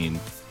 I mean,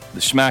 the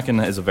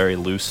schmacking is a very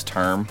loose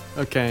term.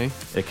 Okay.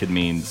 It could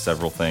mean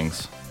several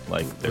things.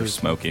 Like they're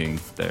smoking,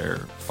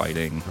 they're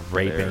fighting,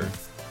 Raping.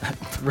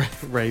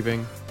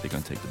 Raving. They're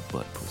gonna take the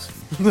butt pussy.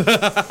 Is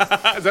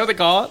that what they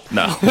call it?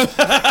 No.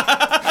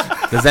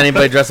 Does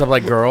anybody dress up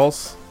like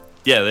girls?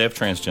 Yeah, they have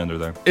transgender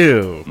there.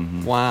 Ew.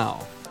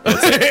 Wow.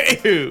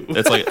 Ew.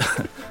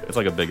 It's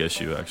like a big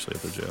issue actually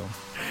at the jail.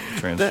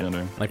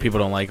 Transgender. Like people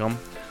don't like them.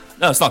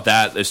 No, it's not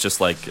that. It's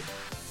just like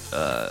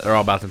They're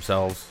all about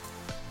themselves.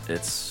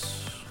 it's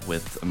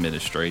with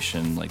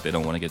administration. Like they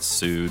don't want to get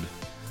sued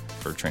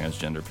for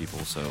transgender people.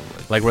 So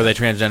Like were they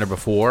transgender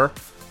before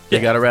they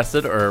Yeah. got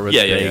arrested, or was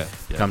yeah. they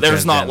become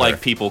There's not transgender?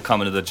 like people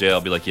coming to the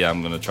jail be like, yeah,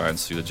 I'm gonna try and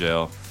sue the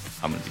jail.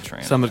 I'm gonna be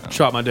trans. So I'm going now. to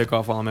chop my dick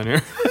off while I'm in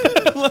here.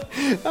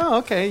 Oh,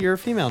 okay. You're a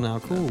female now.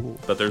 Cool.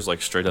 But there's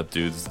like straight up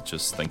dudes that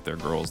just think they're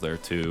girls there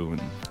too,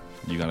 and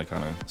you gotta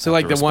kind of. So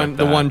like the one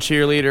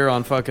cheerleader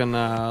on fucking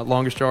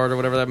Longest Yard or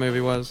whatever that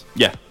movie was.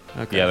 Yeah.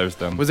 Okay. Yeah, there's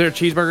them. Was there a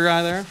cheeseburger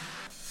guy there?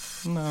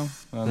 No,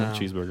 No.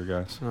 cheeseburger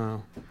guys.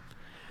 Oh.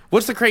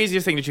 What's the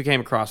craziest thing that you came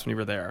across when you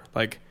were there?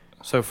 Like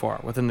so far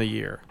within the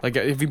year? Like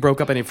if you broke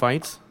up any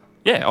fights?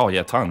 Yeah. Oh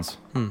yeah, tons.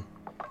 What So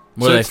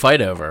do they it's-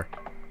 fight over?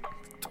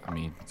 I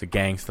mean, The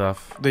gang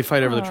stuff. They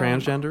fight over the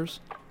transgenders?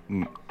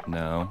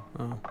 no.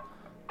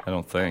 I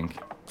don't think.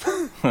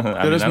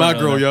 That's my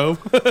girl, yo.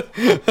 What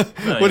do you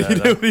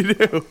do? What do you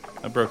do?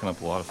 I've broken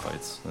up a lot of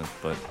fights,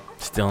 but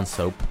Stealing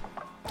soap.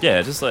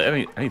 yeah, just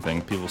like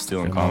anything. People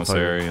stealing That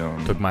commissary.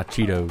 Took my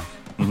Cheetos.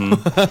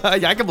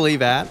 Yeah, I can believe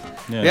that.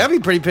 Yeah. Yeah, I'd be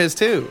pretty pissed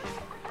too.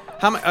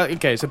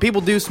 Okay, so people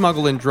do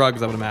smuggle in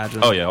drugs, I would imagine.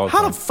 Oh, yeah, all the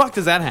How time. the fuck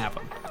does that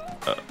happen?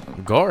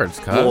 Guards,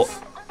 cuz.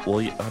 Well,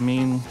 I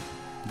mean,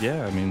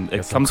 yeah, I mean, it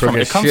Got some comes from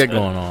crooked shit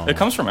going on. It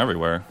comes from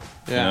everywhere.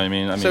 You Yeah. know what I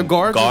mean? I mean, So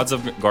guards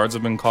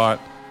have been caught.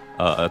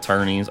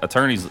 Attorneys,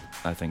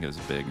 I think is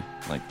big.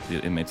 Like the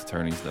inmates'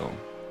 attorneys, though.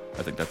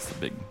 I think that's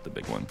the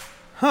big one.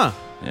 Huh.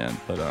 Yeah,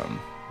 but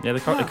yeah,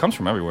 it comes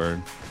from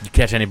everywhere. You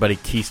catch anybody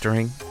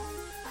keystering?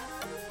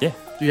 Yeah,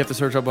 Do you have to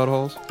search up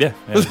buttholes? yeah.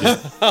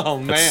 Oh,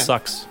 It man.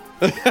 sucks.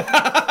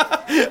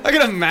 I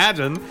can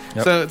imagine.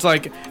 Yep. So it's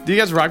like, do you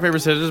guys rock, paper,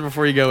 scissors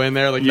before you go in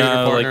there? Like you and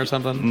your partner or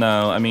something?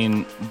 No, I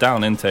mean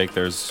down intake.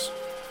 It's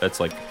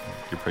like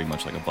you're pretty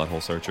much like a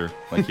butthole searcher.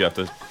 Like you have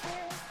to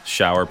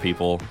shower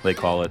people. They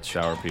call it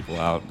shower people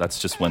out. That's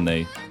just when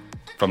they,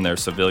 from their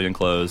civilian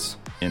clothes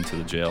into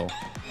the jail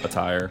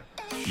attire,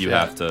 you Shit.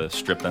 have to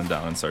strip them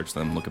down and search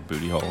them, look at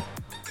booty hole.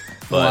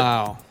 But,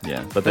 Wow.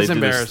 Yeah, but That's they do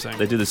embarrassing.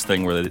 They do this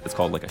thing where it's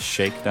called like a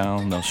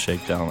shakedown. They'll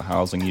shake down the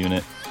housing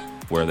unit,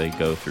 where they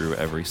go through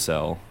every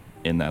cell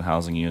in that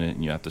housing unit,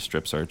 and you have to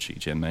strip search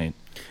each inmate.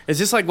 Is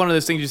this like one of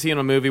those things you see in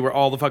a movie where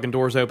all the fucking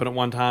doors open at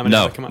one time? And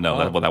No, it's like,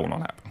 that will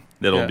not happen.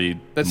 It'll be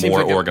That seems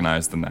more like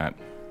organized than that.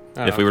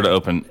 Oh, if we were to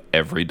open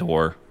every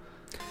door,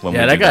 when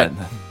Yeah, we that do got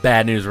that,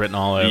 bad news written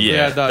all over.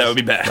 Yeah, it does. that would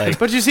be bad.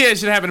 But you see it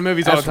should happen in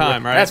movies all the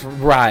time, right? That's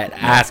right.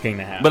 Asking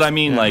to happen. But I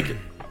mean, like,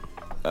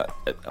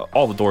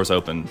 all the doors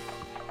open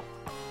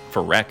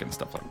for rec and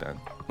stuff like that.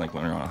 Like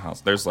when you're on a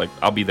house, there's like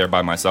I'll be there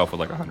by myself with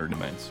like 100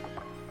 inmates.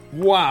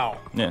 Wow.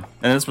 Yeah,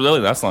 and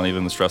that's not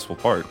even the stressful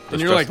part.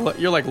 And you're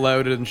like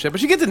loaded and shit,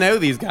 but you get to know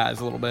these guys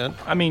a little bit.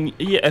 I mean,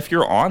 yeah, if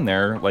you're on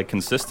there like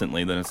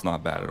consistently, then it's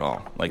not bad at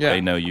all. Like they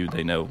know you,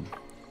 they know,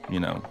 you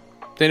know.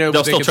 They know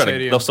They'll what they still can say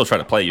to you. they'll still try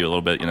to play you a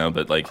little bit, you know,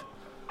 but like,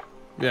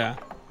 Yeah.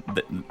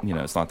 you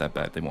know, it's not that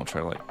bad. They won't try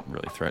to like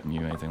really threaten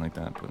you or anything like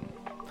that.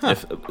 But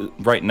if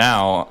right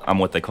now I'm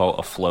what they call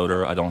a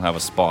floater, I don't have a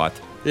spot,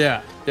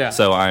 Yeah. Yeah.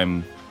 so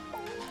I'm,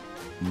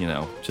 you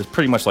know, just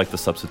pretty much like the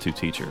substitute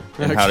teacher.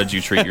 And how did you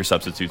treat your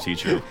substitute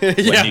teacher when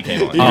he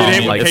came on? You Oh,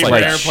 didn't like- pay it's for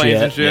like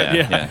airplanes and shit.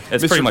 shit. Yeah.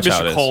 It's pretty much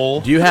how it is.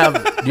 Cole. do you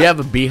have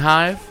a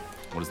beehive?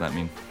 What does that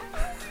mean?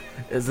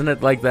 Isn't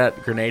it like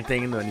that grenade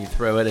thing? And when you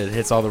throw it, it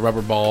hits all the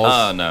rubber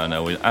balls. No.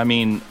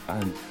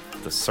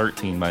 The CERT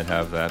team might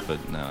have that,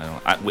 but no,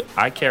 I don't.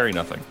 I carry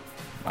nothing.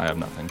 I have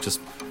nothing. Just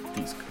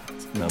these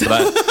cards. No,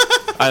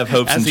 but I have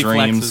hopes and As he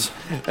dreams.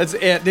 flexes. That's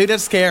it, dude.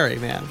 That's scary,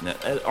 man.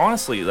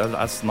 Honestly,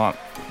 that's not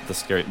the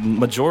scary.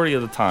 Majority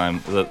of the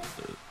time, well,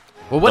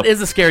 what is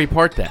the scary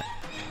part then?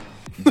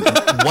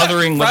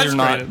 whether you're not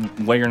Frustrated.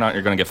 you're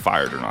going to get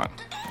fired or not.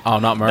 Oh,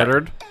 not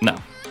murdered? No.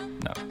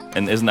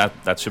 And isn't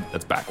that's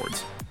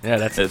backwards? Yeah,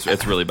 that's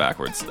It's really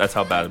backwards. That's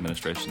how bad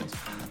administration is.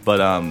 But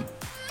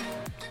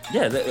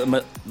yeah,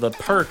 the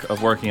perk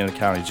of working in a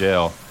county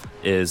jail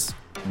is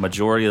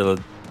majority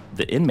of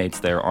the inmates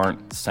there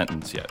aren't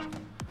sentenced yet,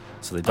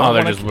 so they don't.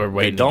 they're wanna, just waiting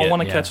They to don't get-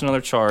 want to yeah. catch another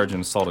charge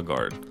and assault a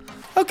guard.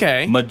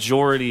 Okay.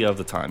 Majority of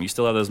the time, you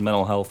still have those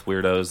mental health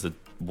weirdos that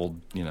will,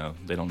 you know,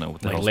 they don't know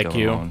what the Like hell's lick going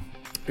you. on.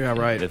 Yeah,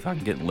 right. If I'm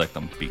getting licked,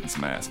 I'm beating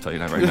some ass. Tell you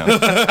that right now.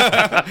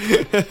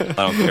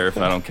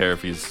 I don't care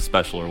if he's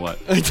special or what.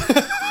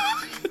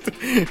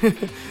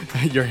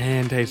 Your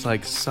hand tastes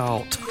like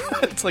salt.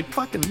 It's like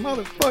fucking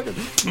motherfucking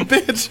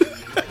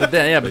bitch. But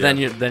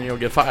then you'll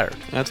get fired.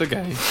 That's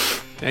okay.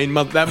 That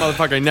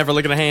motherfucker ain't never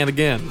licking a hand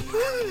again.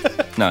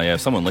 No, yeah,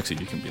 if someone licks you,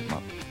 you can beat them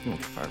up. You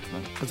won't get fired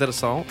from that. Is that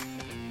assault?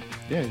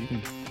 Yeah, you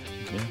can.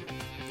 Yeah.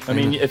 I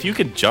mean, if you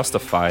could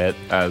justify it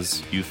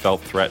as you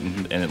felt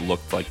threatened and it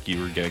looked like you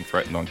were getting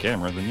threatened on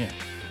camera, then yeah.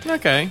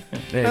 Okay. Yeah,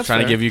 he's That's trying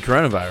to fair. give you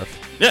coronavirus.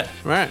 Yeah.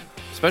 Right.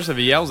 Especially if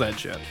he yells that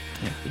shit.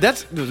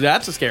 That's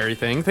a scary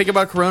thing. Think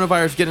about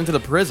coronavirus getting into the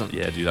prison.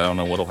 Yeah, dude, I don't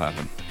know what'll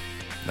happen.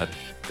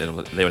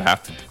 They would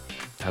have to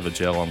have the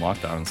jail on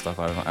lockdown and stuff.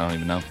 I don't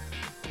even know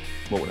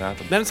what would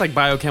happen. Then it's like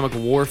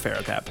biochemical warfare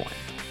at that point.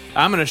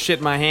 I'm gonna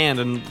shit my hand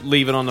and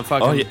leave it on the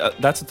fucking. Oh yeah,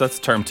 that's the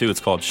term too. It's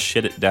called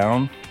shit it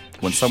down.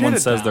 When Shit someone it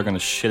says down. they're gonna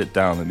shit it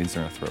down, that means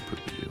they're gonna throw poop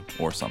at you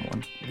or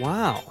someone.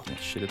 Wow. Yeah,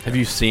 shit it Have down.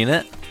 you seen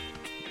it?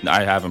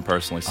 I haven't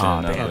personally seen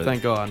it. No, Oh, but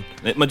thank God.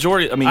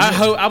 majority. I mean,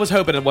 I was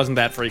hoping it wasn't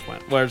that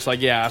frequent. Where it's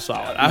like, yeah, I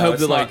saw it. I hope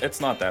it's that not, like,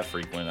 it's not that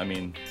frequent. I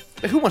mean,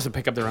 who wants to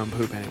pick up their own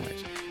poop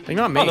anyways? Like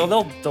not me.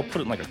 they'll put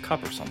it in like a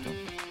cup or something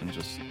and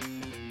just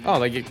Oh,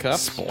 they get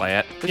cups.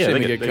 splat. They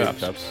shouldn't get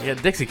cups. Yeah,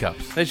 Dixie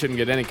cups. They shouldn't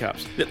get any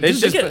cups. Dude, They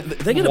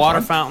they get a water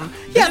bunch- fountain.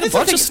 They get a that's bunch the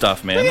of thing.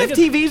 stuff, man. They They have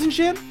get- TVs and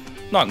shit.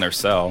 Not in their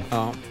cell.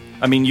 Oh,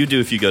 I mean, you do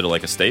if you go to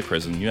like a state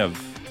prison. You have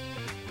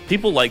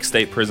people like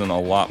state prison a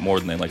lot more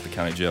than they like the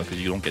county jail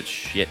because you don't get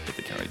shit at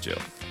the county jail.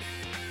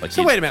 Like,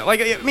 so wait a minute.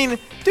 Like, I mean, dude.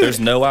 there's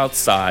no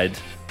outside.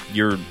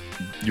 You're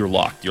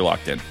locked. You're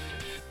locked in.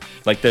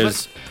 Like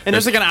there's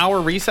there's like an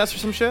hour recess or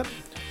some shit.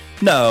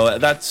 no.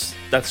 That's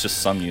just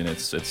some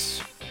units. It's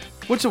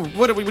What do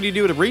you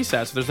do at a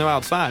recess if there's no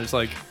outside? It's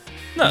like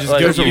no. just like,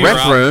 go There's a you're rec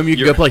out- room. You can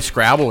you're- go play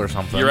Scrabble or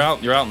something. You're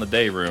out in the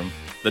day room.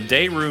 The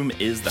day room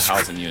is the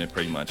housing unit,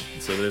 pretty much.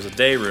 So there's a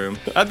day room.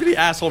 I'd be the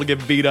asshole to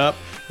get beat up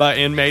by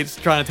inmates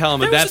trying to tell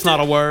them that There was that's not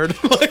a word.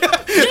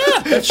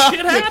 That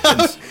shit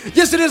happens.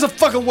 Yes, it is a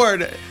fucking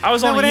word. I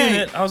was No, on it a ain't.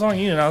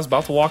 unit. I was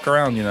about to walk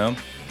around, you know.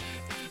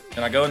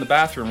 And I go in the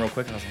bathroom real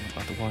quick. And I was like,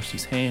 I'm about to wash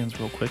these hands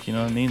real quick, you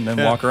know what I mean? And then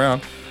Yeah. walk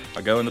around.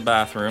 I go in the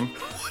bathroom,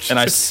 and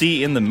I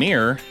see in the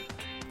mirror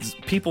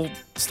people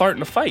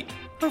starting to fight.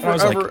 And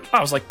I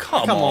was like,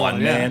 come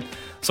on, yeah. man.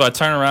 So I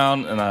turn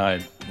around and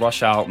I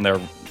rush out, and there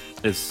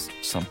is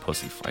some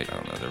pussy fight. I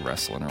don't know. They're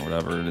wrestling or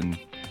whatever, and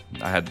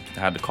I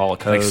had to call a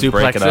code, like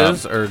break it up.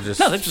 suplexes or just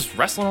No, they're just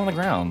wrestling on the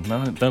ground.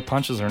 No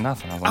punches or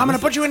nothing. I was like, I'm gonna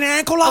this- put you in an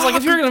ankle I lock. was like,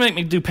 if you're gonna make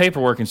me do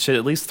paperwork and shit,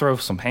 at least throw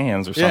some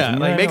hands or something. Yeah, You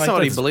know like, what I make mean?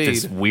 somebody this- bleed.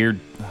 This weird,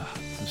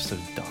 it's so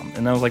dumb.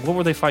 And I was like, what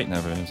were they fighting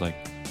over? And it was like,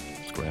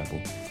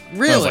 Scrabble.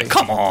 really? I was like,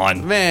 come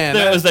on,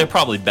 Man, They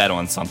probably bet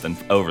on something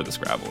over the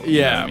Scrabble. You know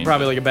Yeah, what I mean?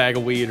 probably like a bag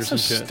of weed or so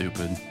some shit.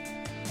 stupid.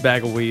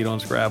 Bag of weed on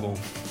Scrabble.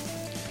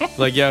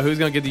 Like, yeah, who's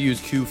gonna get to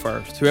use Q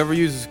first? Whoever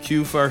uses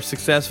Q first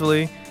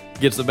successfully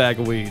gets the bag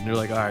of weed. And they're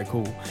like, all right,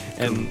 cool.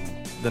 And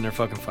then they're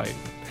fucking fighting.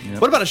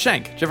 What about a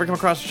shank? Did you ever come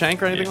across a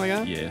shank or anything like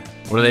that? Yeah.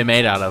 What are they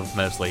made out of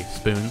mostly?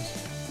 Spoons?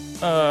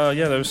 Yeah,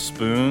 there's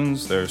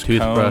spoons, there's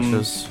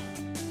Toothbrushes. cones.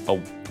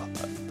 Oh,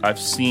 I've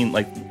seen,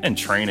 like, in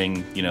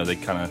training, you know, they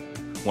kind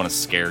of want to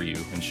scare you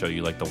and show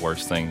you, like, the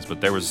worst things.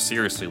 But there was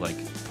seriously, like,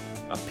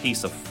 a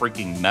piece of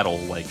freaking metal,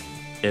 like,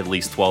 at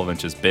least 12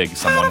 inches big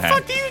someone How the had.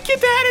 fuck do you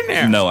get that in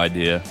there? No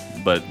idea.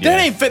 But, yeah. That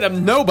ain't fitting up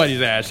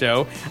nobody's ass,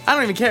 yo. I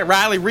don't even care.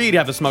 Riley Reid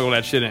have to smuggle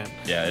that shit in.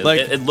 Yeah, like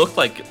it looked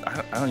like,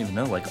 I don't even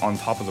know, like, on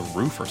top of the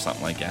roof or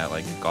something like that.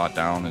 Like, it got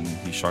down and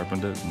he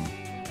sharpened it.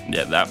 And,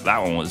 yeah, that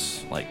one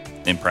was, like,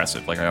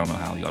 impressive. Like, I don't know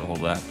how he got a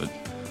hold of that, but...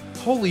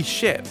 holy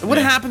shit. What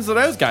happens to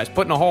those guys?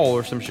 Put in a hole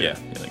or some shit?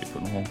 Yeah, they get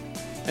put in a hole.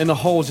 And the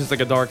hole's just like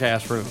a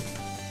dark-ass room.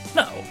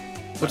 No.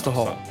 What's the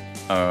hole?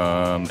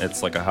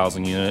 It's like a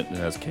housing unit. It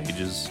has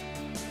cages.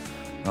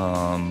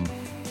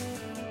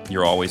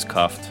 You're always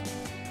cuffed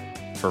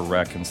for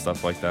wreck and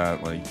stuff like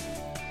that. Like,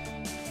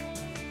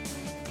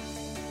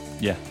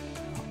 yeah.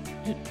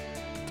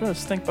 Throw a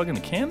stink bug in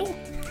a candle?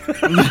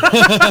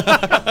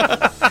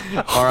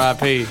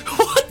 R.I.P.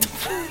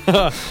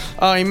 What?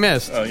 Oh, he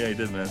missed. Oh, yeah, he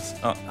did miss.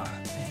 Oh,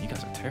 man, you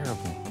guys are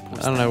terrible.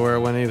 I don't know where it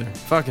went either.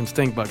 Fucking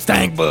stink bugs.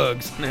 Stank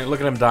bugs. Man,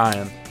 look at him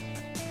dying.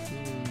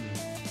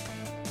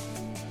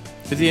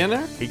 Is he in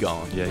there? He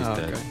gone. Yeah, he's Oh,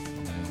 dead. okay.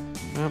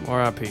 Well,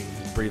 R.I.P.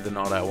 He's breathing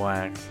all that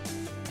wax.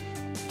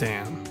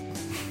 Damn.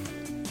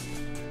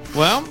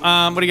 Well,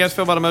 what do you guys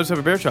feel about a Mostly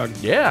Sober beer chug?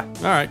 Yeah.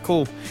 All right,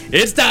 cool.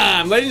 It's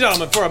time, ladies and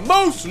gentlemen, for a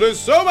Mostly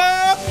Sober.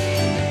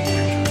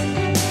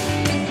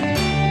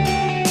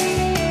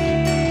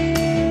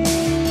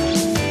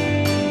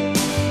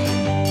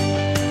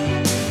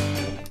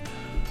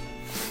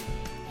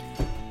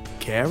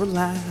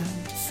 Caroline.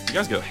 You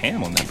guys go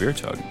ham on that beer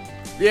chug.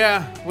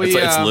 Yeah,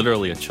 It's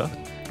literally a chug.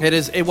 It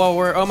is. Well,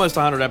 we're almost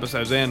 100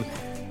 episodes in.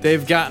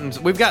 We've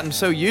gotten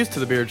so used to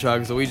the beer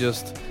chugs that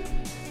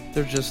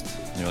they're just.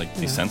 You're like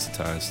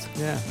desensitized.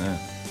 Yeah. Yeah.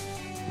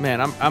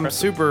 Man, I'm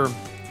super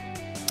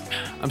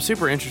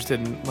interested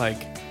in like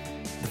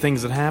the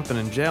things that happen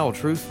in jail.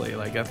 Truthfully,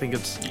 like I think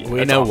it's.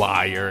 We know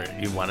why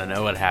you want to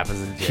know what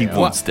happens in jail. He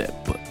wants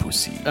that butt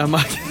pussy.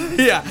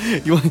 Yeah,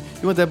 you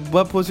want that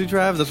butt pussy,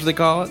 Trav? That's what they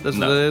call it. That's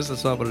what it is.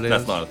 That's not what it is.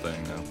 That's not a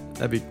thing, no.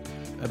 That'd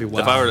be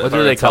wild. What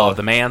do they call it?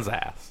 The man's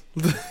ass.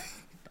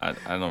 I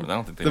don't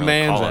think they The know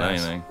man's call it ass.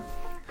 anything.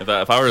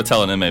 If I were to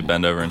tell an inmate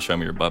bend over and show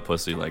me your butt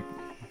pussy, like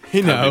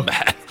He know. that'd be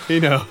bad. He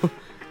know.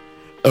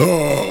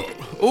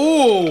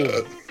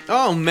 Oh.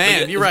 Oh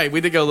man, you're right.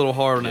 We did go a little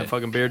hard on that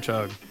fucking beer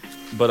chug.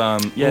 But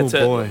yeah, Oh,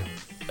 boy.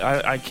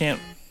 I can't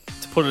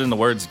to put it into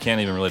words. You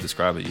can't even really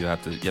describe it. You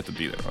have to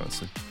be there.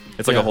 Honestly,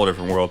 it's like Yeah. a whole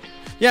different world.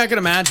 Yeah, I can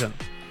imagine.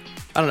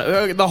 I don't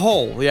know. The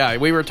hole. Yeah,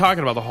 we were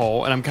talking about the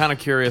hole, and I'm kind of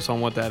curious on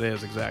what that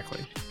is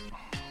exactly.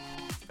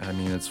 I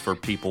mean, it's for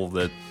people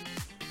that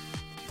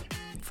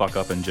fuck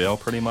up in jail,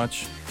 pretty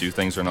much. Do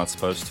things they're not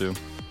supposed to.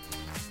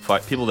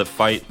 People that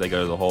fight, they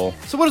go to the hole.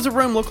 So what does the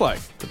room look like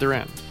that they're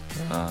in?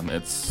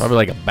 It's Probably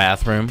like a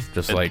bathroom,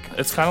 just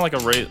it's kind of like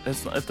a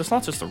it's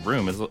not just a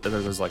room.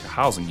 There's like a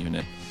housing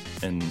unit,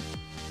 and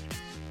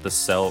there's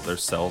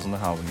cells in the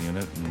housing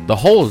unit. And the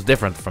hole is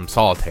different from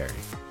solitary.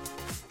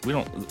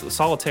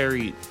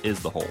 Solitary is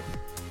the hole.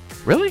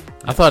 Really?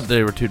 I thought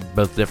they were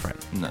both different.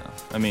 No,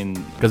 I mean,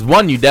 Because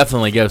one, you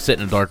definitely go sit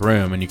in a dark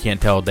room and you can't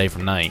tell day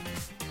from night.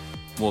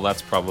 well,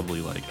 that's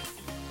probably like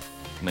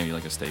maybe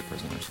like a state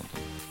prison or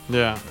something.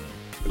 Yeah.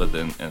 But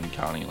then in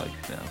county, like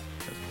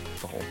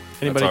the whole.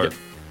 Anybody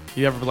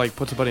you ever like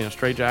put somebody in a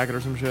straitjacket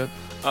or some shit?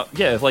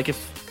 Yeah,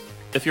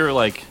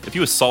 if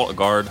you assault a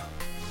guard,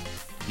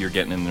 you're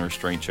getting in the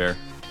restraint chair.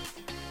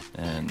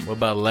 And What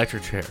about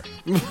electric chair?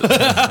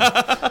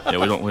 yeah,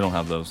 we don't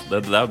have those.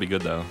 That would be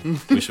good though.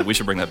 We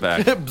should bring that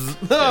back.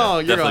 Oh,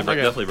 you're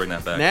definitely bring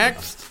that back.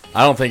 Next.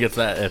 I don't think it's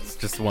that. It's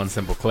just one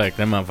simple click.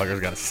 Them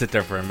motherfuckers got to sit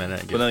there for a minute.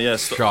 And get But no,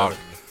 yes, shocked.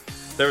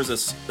 There was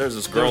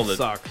this girl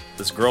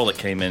That girl that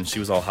came in. She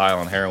was all high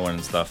on heroin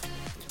and stuff,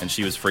 and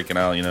she was freaking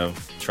out,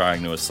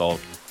 trying to assault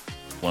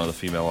one of the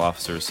female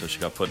officers. So she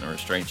got put in a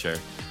restraint chair.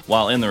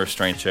 While in the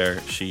restraint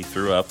chair, she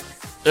threw up,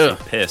 she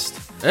pissed,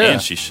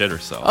 and she shit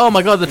herself. Oh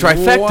my god, the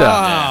trifecta.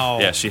 Wow.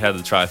 Yeah, she had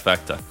the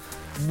trifecta.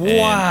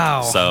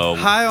 Wow. And so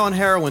high on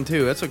heroin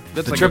too. That's The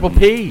like triple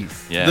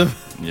P's. yeah,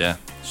 yeah,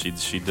 she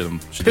did them.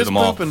 She piss, did them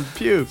all. poop, and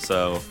puke.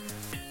 So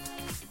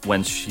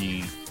when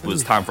it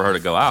was time for her to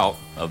go out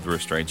of the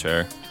restraint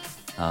chair,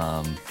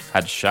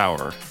 had to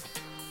shower.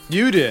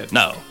 You did.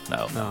 No.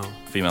 No.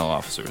 Female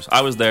officers.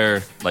 I was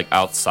there, like,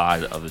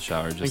 outside of the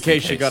shower. Just in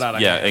case she got out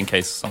of hand. Yeah, in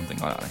case something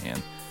got out of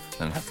hand.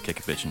 Then I'd have to kick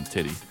a bitch in the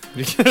titty.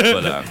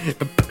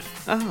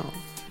 But,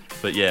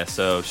 But yeah,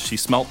 so she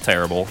smelled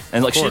terrible.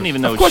 And, like, she didn't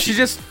even know Of course, you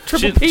just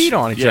triple P'd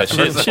on each yeah, other.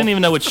 she didn't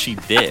even know what she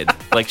did.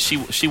 Like,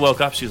 she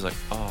woke up, she was like,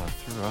 oh, I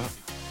threw up.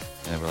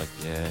 And we're like,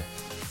 yeah.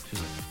 She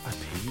was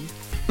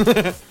like, I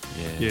peed?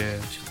 Yeah.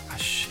 Yeah. She's like, I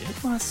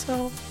shit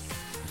myself?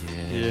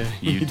 Yeah,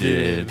 you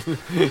did.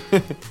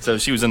 So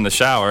she was in the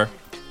shower.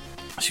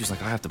 She was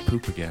like, I have to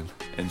poop again.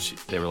 And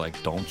they were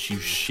like, don't you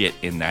shit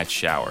in that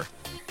shower.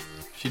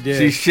 She did.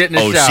 She's shit in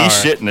the Oh, shower.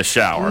 she shit in the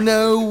shower.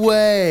 No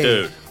way.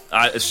 Dude,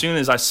 as soon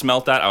as I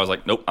smelt that, I was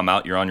like, nope, I'm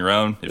out. You're on your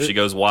own. If she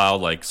goes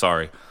wild, like,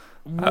 sorry.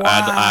 Wow.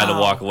 I had to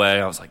walk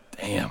away. I was like,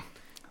 damn.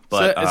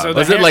 But So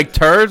was it like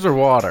turds or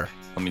water?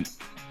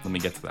 let me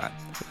get to that.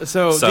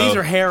 So So- these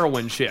are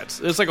heroin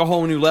shits. It's like a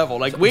whole new level.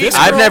 Like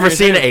I've never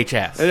seen an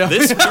HS.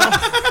 This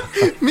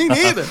girl, Me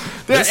neither.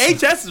 The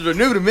HSs are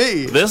new to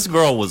me. this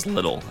girl was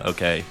little.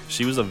 Okay,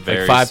 she was a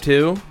very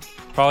 5'2".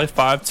 probably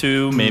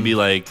 5'2", maybe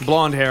like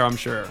Blonde hair, I'm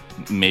sure.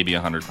 maybe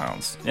 100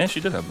 pounds. Yeah, she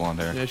did have blonde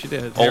hair. Yeah, she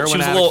did. Oh, she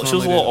was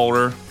a little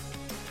older.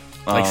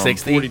 Like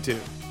 60. 42.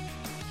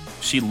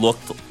 She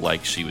looked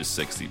like she was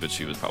 60, but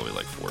she was probably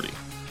like 40.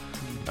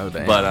 Oh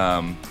damn. But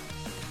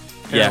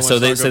yeah. Heroin So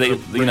they start they going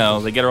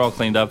through they get her all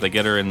cleaned up. They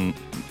get her in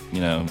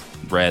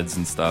reds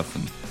and stuff,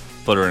 and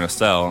put her in a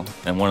cell.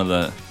 And one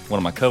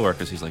of my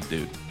coworkers, he's like,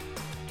 dude,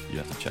 you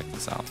have to check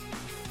this out.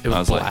 it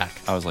was black.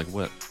 I was like,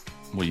 what?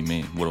 What do you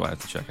mean? What do I have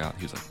to check out?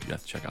 He was like, you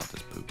have to check out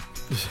this poop.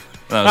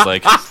 And I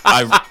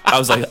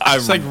was like,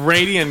 It's like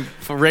radiant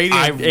I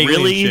alien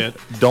really shit.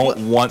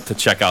 don't want to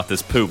check out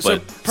this poop, So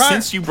but prior-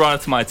 since you brought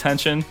it to my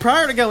attention,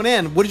 Prior to going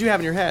in, what did you have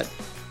in your head?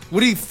 What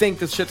do you think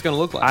this shit's gonna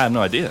look like? I have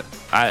no idea.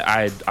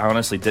 I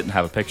honestly didn't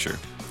have a picture.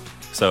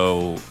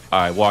 So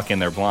I walk in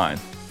there blind.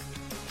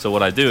 So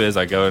what I do is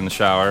I go in the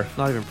shower,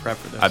 Not even prepped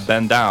for this. I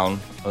bend down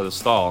at the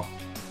stall.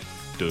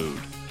 Dude,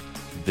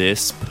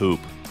 this poop,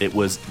 it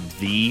was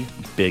the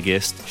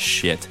biggest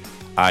shit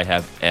I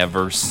have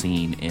ever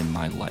seen in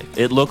my life.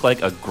 It looked like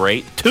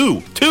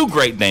two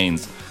Great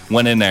Danes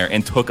went in there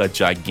and took a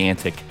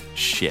gigantic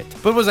shit.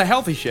 But it was a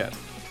healthy shit.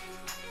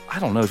 I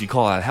don't know if you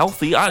call that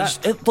healthy.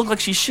 It looked like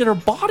she shit her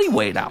body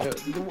weight out.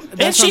 And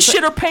what she I'm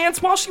shit her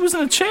pants while she was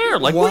in a chair.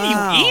 Like, what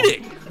Wow. are you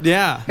eating?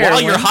 Yeah. While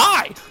you're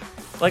high?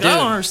 Like, I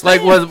don't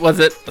understand. Like was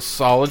it a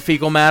solid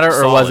fecal matter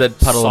or was it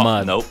puddle of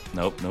mud? Nope,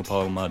 no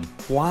puddle of mud.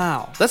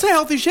 Wow. That's a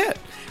healthy shit.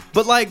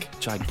 But like,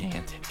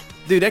 Gigantic.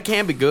 dude, that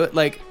can be good.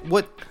 Like,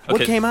 what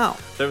Okay. came out?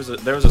 There was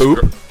this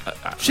girl,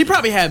 She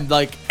probably had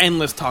like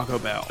endless Taco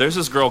Bell. there's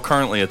this girl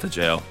currently at the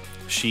jail.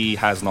 She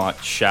has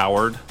not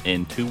showered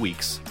in 2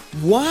 weeks.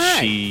 Why?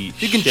 She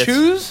you can shits-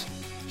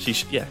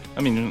 choose. Yeah.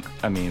 I mean,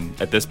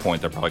 at this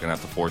point, they're probably gonna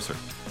have to force her.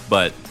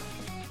 But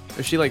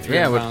Is she like 3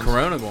 Yeah, with pounds?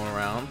 Corona going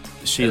around,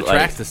 she it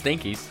attracts the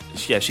stinkies.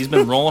 she's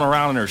been rolling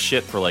around in her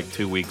shit for like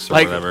 2 weeks or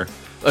Like, whatever.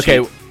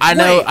 Okay, She-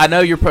 I know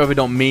you probably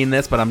don't mean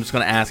this, but I'm just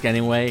gonna ask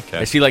anyway.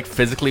 Okay. Is she like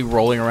physically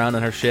rolling around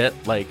in her shit?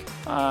 Like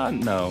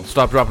no.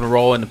 stop, drop, and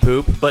roll in the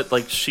poop? But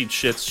like she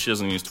shits, she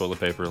doesn't use toilet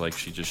paper. Like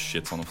she just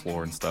shits on the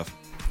floor and stuff.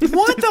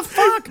 What the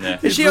fuck? Yeah.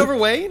 Is she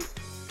overweight?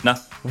 No,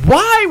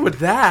 Why would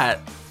that?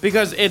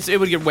 Because it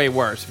would get way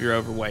worse if you're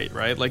overweight,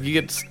 right? Like you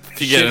get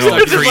you get shit it all stuck-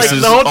 Just like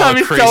creases, the whole all time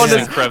he's creases telling and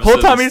this, crevices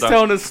whole time and he's stuff.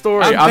 telling this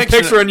story, I'm I'm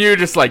picturing- picturing you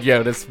just like,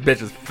 yo, this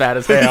bitch is fat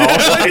as hell.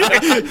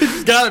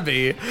 It's gotta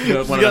be.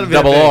 It's One gotta of them be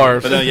double that big.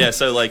 R's. But no, yeah.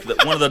 So like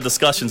one of the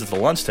discussions at the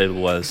lunch table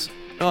was,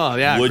 Oh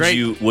yeah. would great.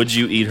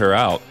 you eat her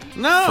out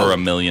No. for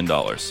 $1 million?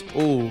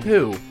 Ooh.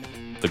 Who?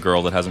 The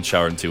girl that hasn't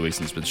showered in 2 weeks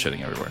and has been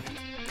shitting everywhere.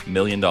 $1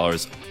 million.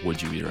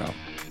 Would you eat her out?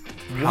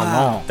 How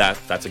long?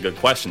 That's a good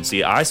question.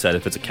 See, I said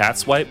if it's a cat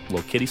swipe,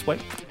 little kitty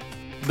swipe,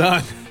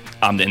 Done.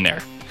 I'm in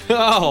there.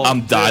 Oh.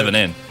 I'm diving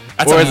in.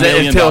 That's Or $1 is it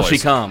million. until she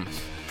comes?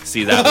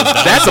 See that?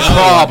 That's a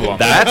problem.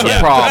 That's a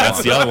problem.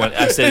 That's the other one.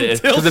 I said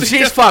if, Because if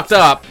she's fucked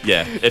up,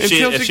 yeah. If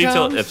Until she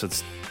comes? if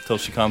it's till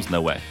she comes,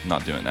 no way. I'm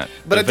not doing that.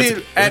 But if it's dude,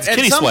 if at it's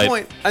kitty some swipe,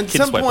 point, at kitty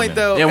some swipe, point I'm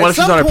in. though, yeah, at what if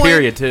she's some on her point-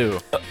 period too?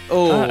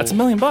 Oh, That's $1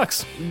 million.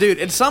 dude.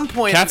 At some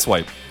point, Cat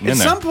swipe. I'm At in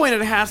there. some point,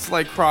 it has to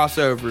like cross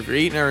over. If you're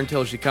eating her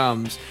until she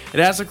comes, it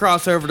has to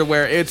cross over to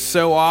where it's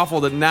so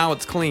awful that now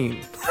it's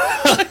clean.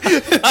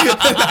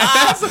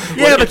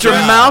 Yeah, but your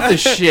mouth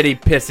is shitty,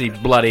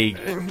 pissy, bloody.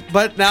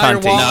 But now your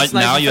Cunty. wallet's now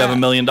nice and you have fat. $1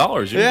 million. You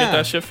can Yeah. get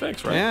that shit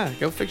fixed, right? Yeah,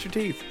 go fix your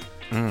teeth.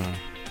 Because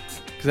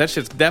that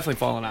shit's definitely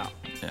falling out.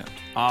 Yeah.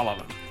 All of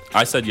them.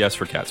 I said yes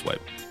for cat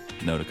swipe.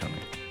 No to coming.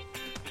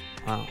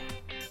 Wow.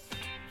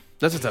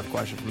 That's a tough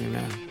question for me,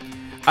 man.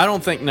 I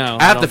don't think no.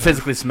 I have to don't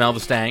physically smell the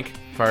stank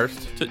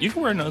first. So you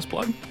can wear a nose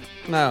plug.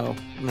 No,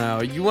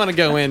 you want to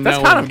go in. That's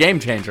knowing, kind of a game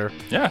changer.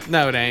 Yeah.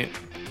 No, it ain't.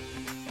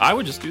 I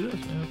would just do this.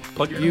 Yeah.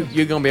 Plug your nose.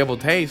 You're gonna be able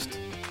to taste.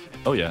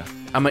 Oh yeah.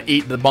 I'm gonna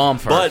eat the bomb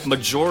first, But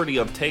majority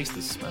of taste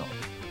is smell,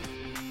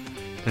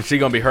 and she's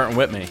gonna be hurting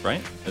with me.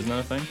 right? Isn't that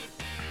a thing?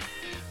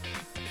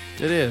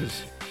 It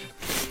is.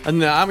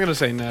 No, I'm gonna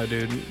say no,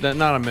 dude. Not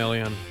 $1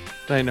 million.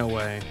 There ain't no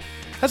way.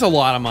 That's a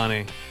lot of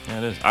money. Yeah,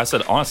 it is. I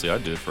said honestly,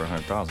 I'd do it for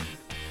 $100,000.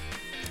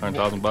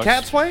 $100,000.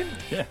 Cat swipe?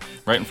 Yeah,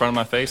 right in front of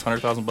my face,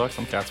 $100,000.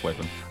 I'm cat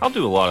swiping. I'll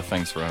do a lot of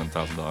things for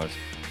 $100,000.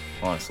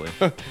 Honestly,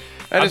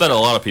 I bet a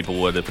lot of people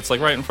would if it's like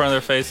right in front of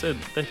their face.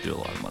 They'd do a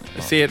lot of money.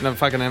 See it in a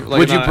fucking. Like,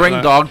 Would you not- bring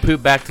not- dog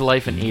poop back to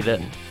life and eat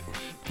it?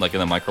 Like in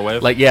the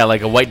microwave. Like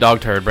like a white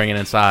dog turd, bring it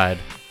inside,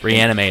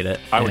 reanimate it.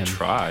 I would and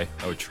try.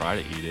 I would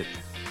try to eat it.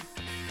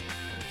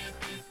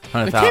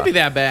 It can't be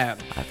that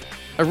bad.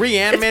 A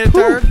reanimated It's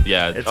poop. turd?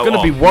 Yeah, It's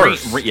gonna be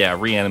worse.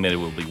 Reanimated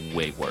will be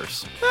way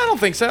worse. I don't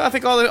think so. I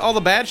think all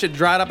the bad shit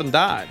dried up and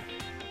died.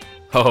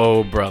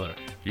 Oh, brother,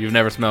 you've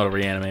never smelled a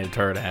reanimated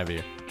turd, have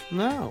you?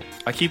 No.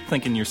 I keep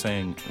thinking you're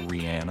saying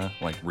Rihanna,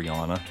 like a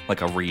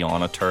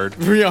Rihanna turd.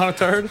 Rihanna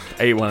turd?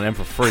 I ate one of them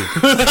for free.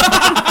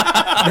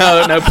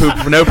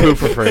 no poop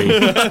for free.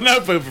 No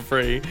poop for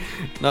free.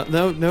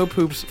 No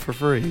poops for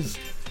freeze.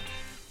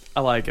 I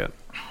like it.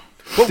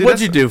 What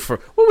would you do for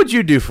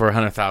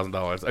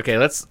 $100,000? Okay,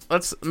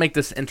 let's make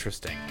this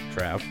interesting,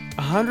 Trav.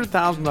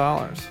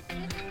 $100,000.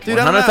 Dude,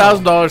 I don't know.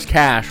 $100,000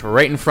 cash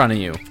right in front of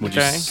you. Would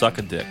you suck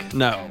a dick?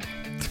 No.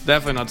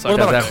 Definitely not sucking.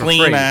 What about that a for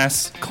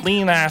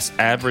clean ass,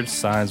 average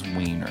size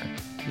wiener?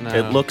 No.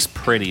 It looks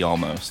pretty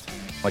almost,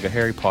 like a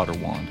Harry Potter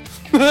wand.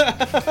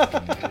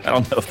 I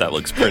don't know if that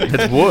looks pretty.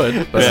 It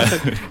would. But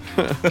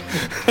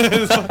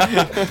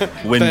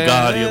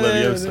Wingardium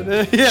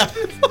Leviosa. Yeah.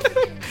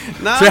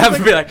 No, so you have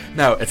to be like,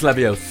 no, it's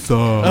Leviosa.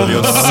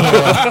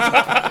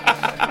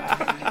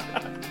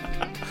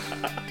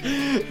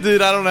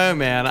 Dude, I don't know,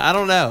 man. I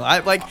don't know.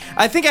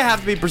 I think I have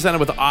to be presented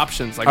with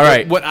options. Like, all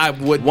right, what I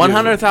would do.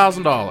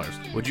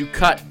 $100,000. Would you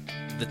cut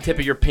the tip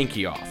of your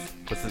pinky off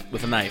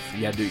with a knife?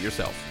 You had to do it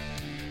yourself.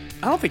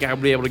 I don't think I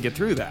would be able to get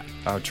through that.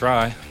 I would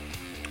try.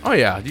 Oh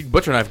yeah, you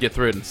butcher knife get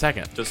through it in a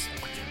second. Just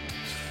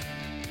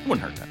it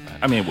wouldn't hurt that bad.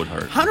 I mean, it would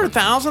hurt.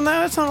 100,000 though,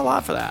 that's not a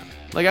lot for that.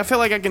 Like, I feel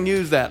like I can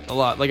use that a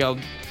lot. Like, I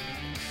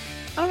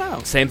don't know.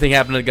 Same thing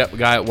happened to the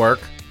guy at work.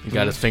 He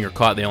got his finger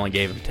caught. They only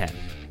gave him 10.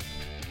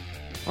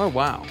 Oh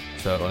wow.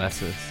 So that's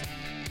his,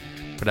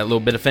 for that little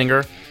bit of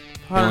finger.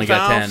 He only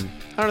got 10.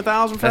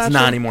 100,000 for That's that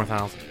 90 shit? more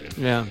thousand.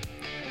 Yeah,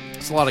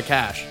 it's a lot of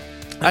cash.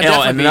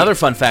 And another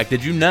fun fact: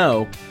 did you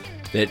know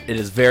that it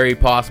is very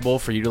possible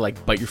for you to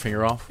like bite your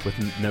finger off with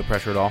no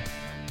pressure at all?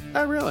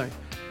 Oh really?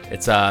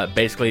 It's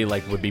basically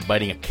like would be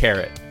biting a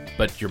carrot,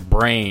 but your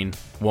brain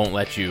won't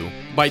let you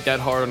Bite that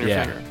hard on your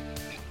Yeah. finger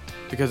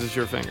because it's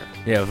your finger.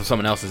 Yeah, if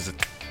someone else is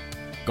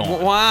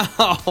gone.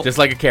 Wow, Just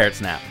like a carrot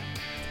snap.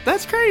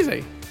 that's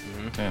crazy.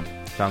 Damn.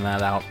 Found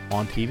that out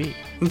on TV.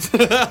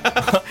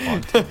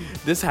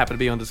 This happened to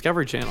be on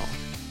Discovery Channel.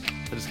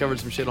 I discovered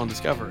some shit on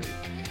Discovery.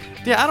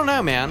 Yeah, I don't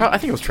know, man. I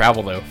think it was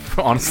travel though,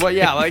 honestly. Well,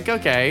 yeah, like,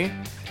 okay.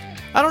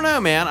 I don't know,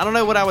 man. I don't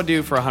know what I would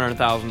do for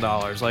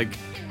 $100,000. Like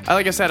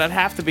I said, I'd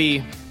have to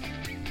be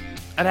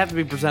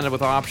presented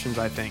with options.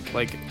 I think.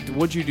 Like,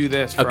 would you do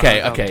this? For Okay.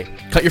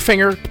 $100,000? Cut your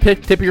finger,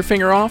 tip of your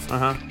finger off.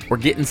 Uh-huh. Or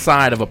get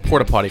inside of a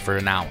porta potty for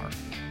an hour.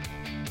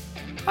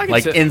 I could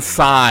Like sit-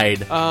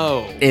 inside.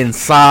 Oh.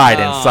 Inside.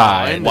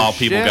 and- While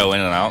Shit. people go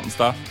in and out and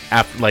stuff.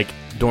 After, like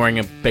during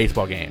a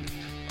baseball game.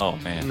 Oh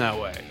man.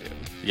 No way, dude.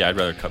 Yeah, I'd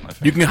rather cut my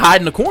finger. You can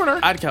hide in the corner.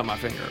 I'd cut my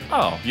finger.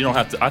 Oh, you don't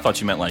have to. I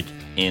thought you meant like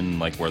in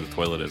like where the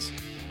toilet is.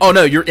 Oh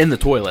no, you're in the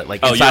toilet,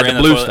 like inside you're the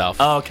in blue toilet. stuff.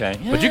 Oh, okay.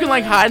 Yeah. But you can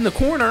like hide in the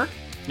corner,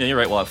 Yeah, you're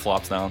right. While it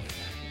flops down.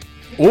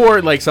 or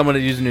like someone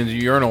using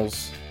the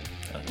urinals,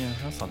 Yeah,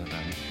 that's not that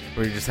bad.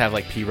 where you just have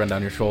like pee run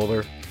down your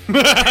shoulder.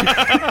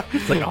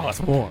 It's like, oh, it's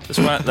warm.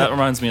 That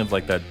reminds me of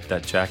like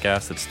that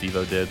Jackass that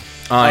Steve-O did.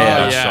 Oh yeah.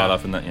 Got yeah. shot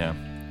up in that. Yeah,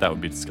 that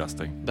would be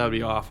disgusting. That would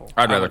be awful.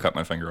 I'd rather cut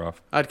my finger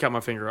off. I'd cut my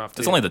finger off.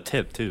 It's too. only the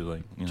tip too.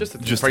 Like you know. Just the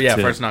tip. just For, the yeah,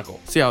 tip. first knuckle.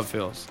 See how it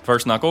feels.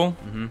 First knuckle.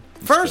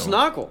 First Still.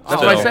 knuckle.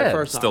 That's what I said.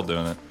 First Still knuckle.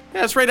 doing it.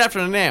 Yeah, it's right after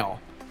the nail.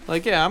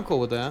 Like, yeah, I'm cool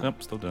with that.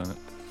 Yep, still doing it.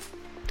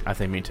 I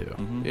think me too.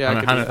 Yeah, I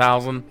could do that.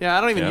 100,000. Yeah,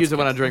 I don't even Yeah, use it that's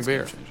when I good. drink beer.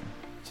 That's a game changer.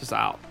 It's just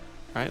out,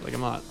 right? Like,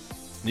 I'm not.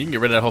 You can get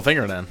rid of that whole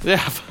finger then. Yeah,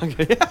 fuck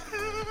it.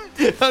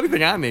 Yeah. The only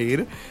thing I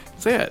need.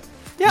 That's it.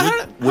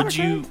 Yeah.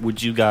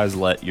 Would you guys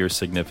let your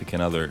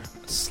significant other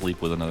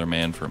sleep with another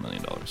man for $1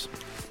 million?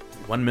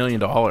 $1 million.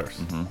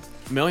 $1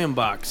 million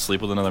bucks? Sleep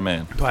with another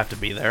man? Do I have to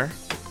be there?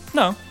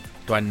 No,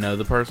 Do I know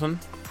the person?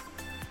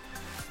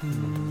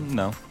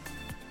 no.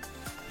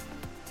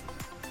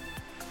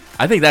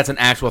 I think that's an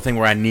actual thing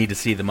where I need to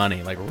see the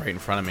money, like right in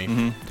front of me,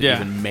 to Yeah.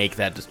 even make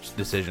that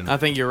decision. I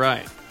think you're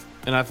right,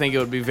 and I think it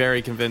would be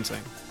very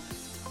convincing.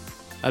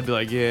 I'd be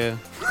like, yeah,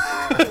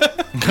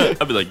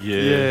 I'd be like,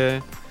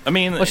 yeah. I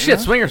mean, well, shit,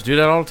 swingers do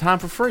that all the time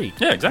for free.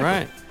 yeah, exactly.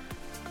 right.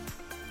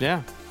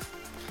 Yeah.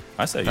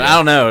 I say, But yeah. I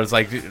don't know. It's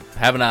like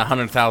having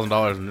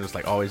 $100,000 and just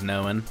like always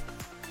knowing.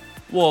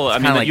 Well, I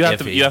mean, kinda like you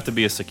iffy. have to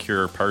be a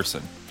secure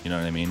person. You know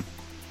what I mean?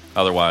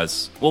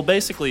 Otherwise, well,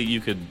 basically,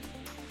 you could,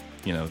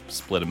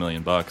 split $1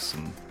 million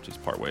and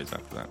just part ways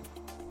after that.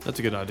 That's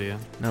a good idea.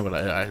 No, but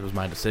it was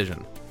my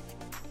decision.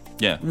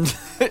 Yeah,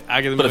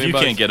 I get $1 but if million you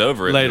bucks. can't get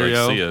over it, Later, like,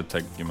 yo. see ya,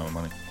 give me my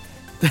money.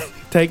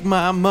 Take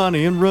my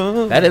money and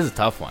run. That is a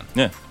tough one.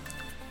 Yeah.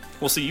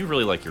 Well, see, you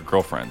really like your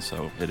girlfriend,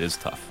 so it is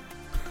tough.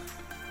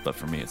 But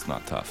for me, it's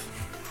not tough.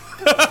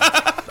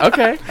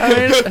 Okay. I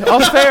mean,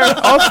 all's fair.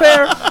 All's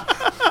fair.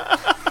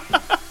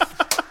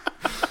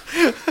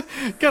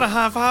 Got a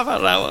high five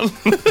out of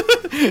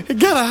that one.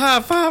 Got a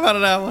high five out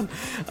of that one.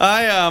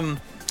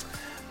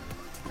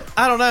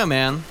 I don't know,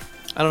 man.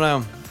 I don't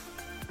know.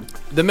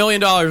 The $1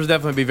 million would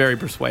definitely be very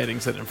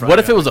persuading sitting in front What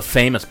of if it was a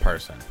famous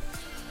person?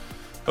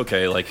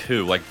 Okay, like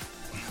who? Like,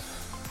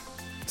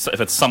 so if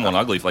it's someone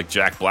ugly, like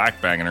Jack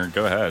Black banging her,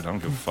 go ahead. I don't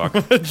give a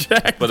fuck.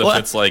 Jack But Black.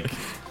 if it's like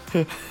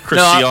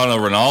Cristiano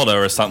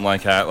Ronaldo or something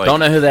like that, like, Don't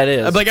know who that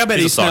is. Like, I bet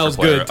he he's a soccer smells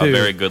player, good, too. a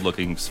very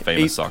good-looking,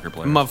 famous soccer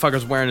player.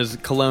 Motherfucker's wearing his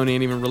cologne,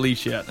 ain't even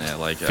released yet. Yeah,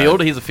 like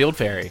Field? He's a field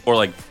fairy. or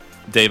like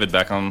David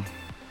Beckham,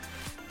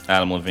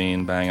 Adam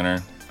Levine banging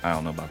her. I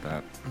don't know about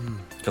that.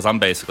 Because I'm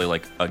basically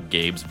like a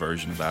Gabe's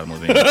version of Adam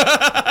Levine.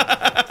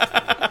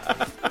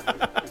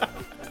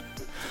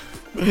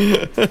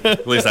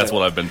 At least that's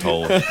what I've been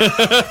told. Even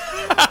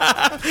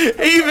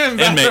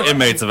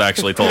Inmates have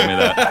actually told me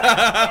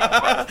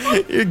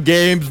that. your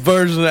game's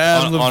version of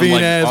Adam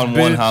Levine on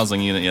one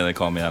housing unit, yeah, they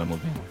call me Adam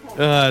Levine.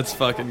 That's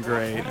fucking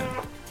great.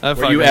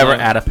 Were you ever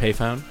at a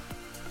payphone?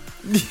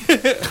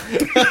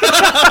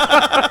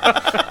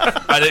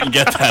 I didn't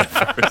get that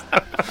at first.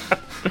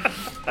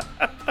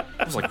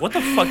 I was like, what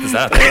the fuck does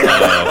that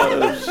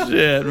mean?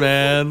 Shit,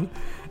 man.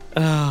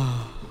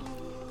 Oh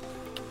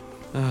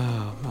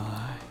my.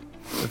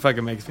 It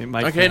fucking makes me.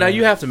 Okay, now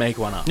you have to make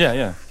one up.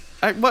 Yeah.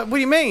 What do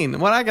you mean?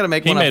 What I gotta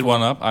make He one up? made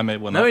one up. I made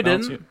one up. No, he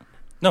didn't.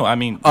 No, I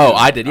mean. Oh,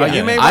 I did. Yeah,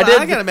 You made I one. did.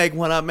 I gotta make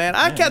one up, man.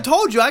 I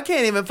told you I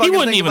can't even fucking. He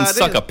wouldn't think even about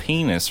suck it. a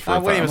penis for I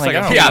a wouldn't fact.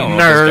 even I'm suck like, a I don't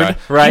penis. know this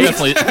Nerd, guy. right? He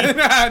definitely-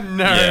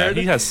 Nerd.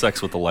 Yeah, he has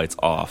sex with the lights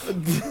off.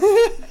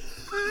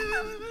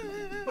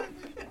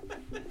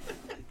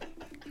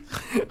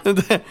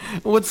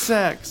 What's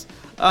sex?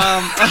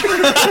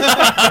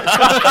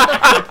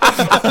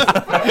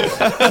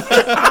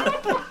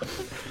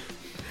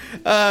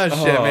 Oh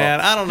shit, man!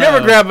 I don't know. You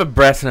ever grab a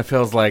breast and it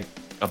feels like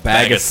a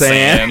bag of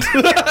sand?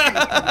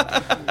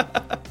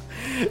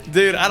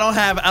 Dude, I don't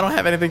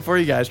have anything for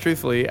you guys.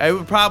 Truthfully, it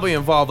would probably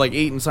involve like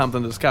eating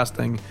something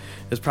disgusting.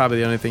 Is probably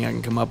the only thing I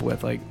can come up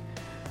with. Like,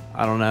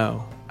 I don't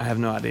know. I have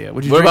no idea.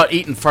 Would you? What drink, about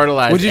eating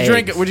fertilized Would you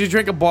drink? eggs? Would you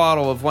drink a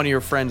bottle of one of your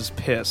friends'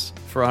 piss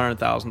for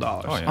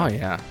 $100,000? Oh, yeah. Oh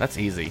yeah, that's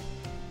easy.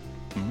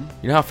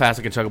 You know how fast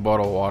I can chug a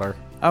bottle of water?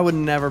 I would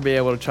never be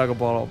able to chug a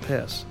bottle of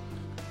piss.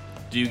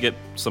 Do you get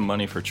some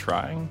money for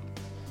trying?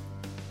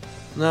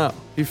 No,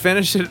 you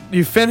finish it.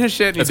 You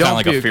finish it. And It's you kind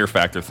don't of like puke. a Fear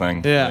Factor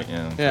thing. Yeah, Like,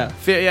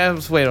 yeah.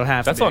 Let's wait. It'll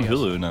have That's to be, on I guess.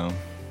 Hulu now.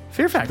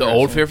 Fear Factor. The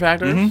old Fear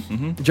Factor?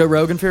 Joe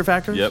Rogan Fear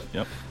Factor. Yep.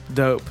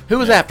 Dope. Who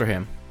was after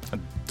him? I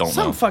don't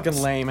Some know.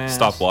 fucking lame ass.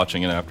 Stopped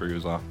watching it after he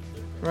was off.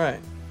 Right.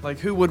 Like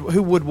who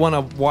would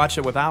want to watch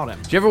it without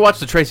him? Did you ever watch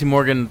the Tracy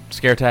Morgan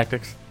Scare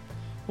Tactics?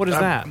 What is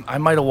that? I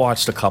might have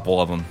watched a couple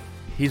of them.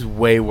 He's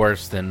way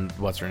worse than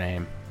what's her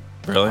name?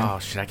 Really? Oh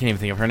shit, I can't even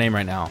think of her name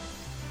right now.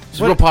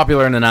 She's real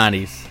popular in the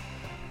 90s.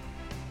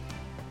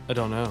 I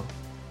don't know.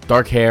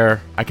 Dark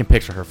hair. I can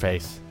picture her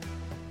face.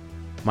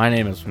 My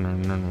name is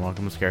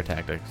Welcome to Scare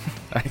Tactics.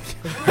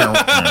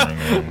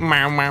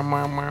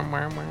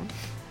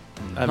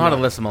 Not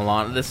Alyssa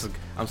Milano.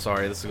 I'm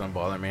sorry, this is going to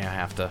bother me. I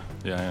have to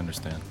Yeah, I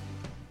understand.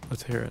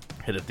 Let's hear it.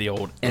 hit up the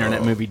old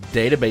Internet Movie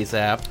Database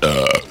app.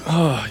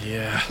 Oh,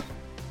 yeah.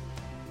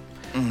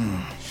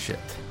 Shit.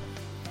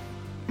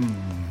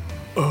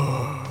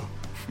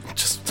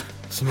 Just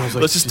Smells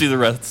like let's just do the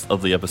rest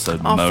of the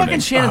episode Oh, moaning. fucking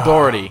Shannon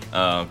Doherty.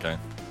 Oh, okay.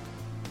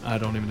 I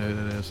don't even know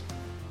who that is.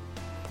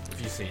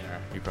 If you've seen her,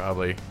 you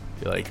probably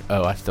be like,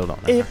 oh, I still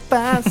don't know her. If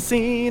I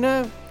seen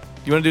her.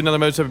 You want to do another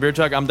Motorcycle Beer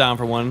Chuck? I'm down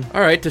for one.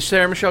 All right, to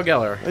Sarah Michelle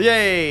Gellar.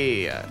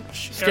 Yay!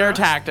 Scare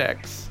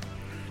Tactics.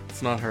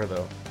 It's not her,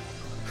 though.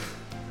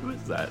 Who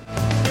is that?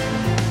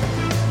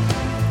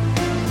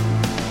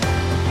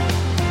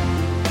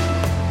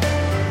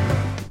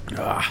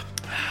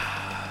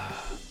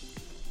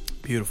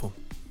 Beautiful.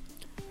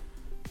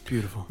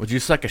 Beautiful. Would you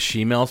suck a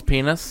she-male's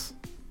penis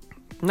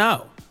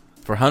No.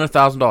 for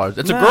 $100,000?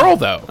 It's No. a girl,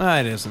 though.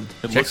 It isn't.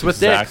 It Chicks looks with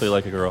exactly dicks.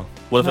 like a girl.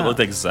 What if it No. looked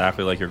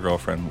exactly like your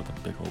girlfriend with a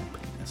big old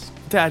penis?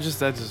 I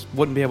just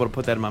wouldn't be able to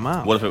put that in my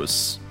mouth. What if it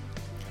was...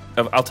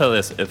 I'll tell you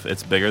this. If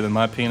it's bigger than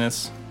my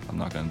penis, I'm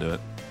not going to do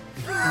it.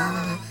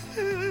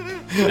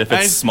 If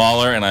it's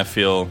smaller and I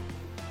feel,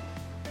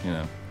 you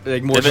know...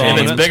 Like more If it's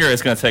dominant? bigger,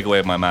 it's going to take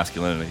away my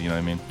masculinity. You know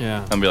what I mean? Yeah.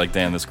 I'm going to be like,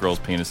 damn, this girl's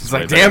penis is It's way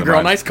like, bigger damn, than girl,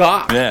 mine. nice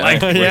cock. Yeah.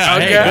 Like, Yeah,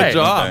 okay. hey, good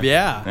job. Okay.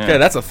 Yeah. Okay,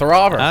 that's a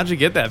throbber. How'd you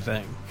get that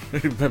thing?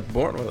 You've been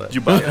born with it. Did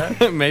you buy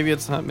that? Maybe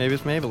it's not. Maybe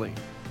it's Maybelline.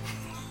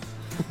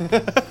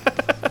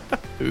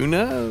 Who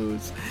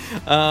knows?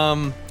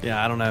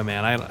 Yeah, I don't know,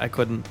 man. I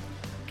couldn't.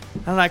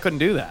 I don't know. I couldn't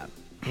do that.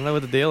 I don't know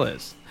what the deal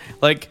is.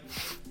 Like,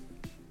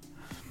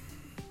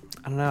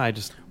 I don't know. I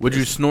just. Would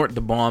you snort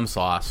the bomb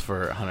sauce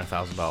for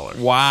 $100,000?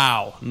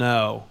 Wow.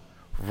 No.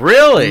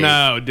 Really?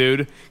 No,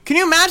 dude. Can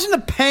you imagine the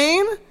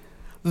pain?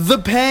 The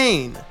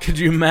pain. Could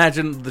you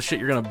imagine the shit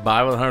you're gonna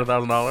buy with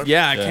 $100,000?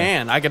 Yeah, I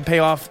can. I can pay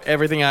off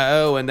everything I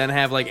owe and then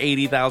have like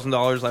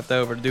 $80,000 left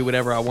over to do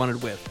whatever I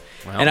wanted with.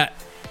 Well.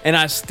 And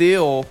I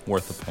still.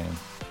 Worth the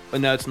pain.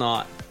 No, it's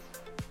not.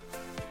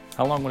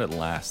 How long would it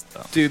last,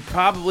 though? Dude,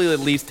 probably at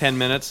least 10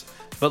 minutes.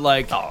 But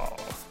like,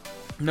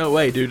 No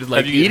way, dude.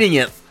 Like Have you- eating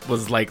it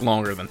was like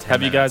longer than 10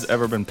 Have you minutes. guys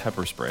ever been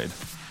pepper sprayed?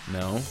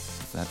 No.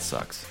 That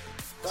sucks.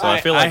 So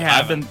I feel I like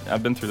haven't.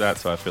 I've been through that,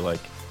 so I feel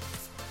like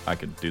I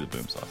could do the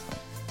boom sauce thing.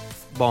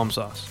 bomb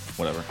sauce.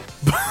 Whatever.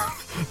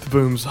 The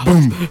boom sauce.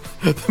 Boom.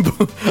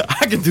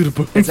 I can do the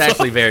boom It's sauce.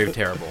 actually very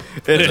terrible.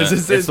 It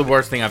is. It's the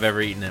worst thing I've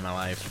ever eaten in my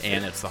life,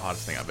 and it's the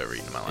hottest thing I've ever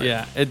eaten in my life.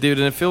 Yeah, dude,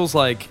 and it feels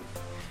like.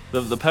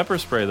 The pepper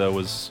spray though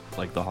was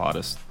like the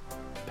hottest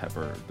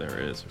pepper there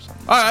is, or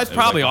something. Oh, it's It was,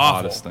 probably like, the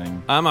awful. hottest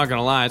thing. I'm not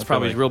gonna lie, it's I feel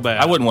probably like- real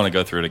bad. I wouldn't want to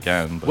go through it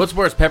again. But What's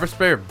worse, pepper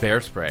spray or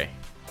bear spray?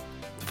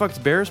 fuck's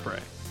bear spray?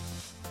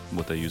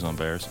 What they use on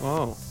bears.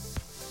 Oh,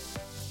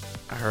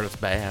 I heard it's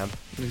bad.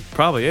 it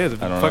probably is.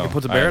 If I it don't fucking know.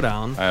 puts a bear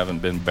down. I haven't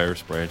been bear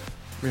sprayed.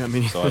 Yeah, I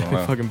mean, so I don't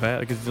know. fucking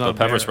bad because it's not The a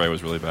bear. pepper spray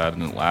was really bad,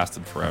 and it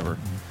lasted forever.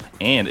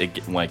 And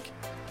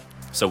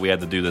so we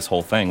had to do this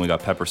whole thing. We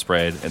got pepper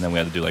sprayed, and then we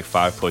had to do like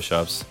 5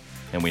 push-ups,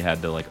 and we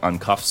had to like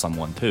uncuff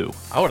someone too.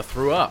 I would have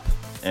threw up.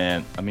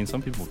 And I mean,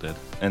 some people did.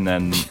 And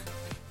then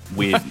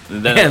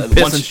Man,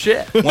 piss and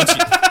shit.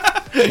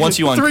 Once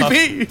you uncuff,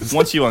 3 Ps.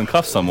 once you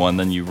uncuff someone,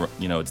 then you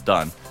know it's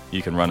done.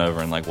 You can run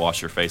over and like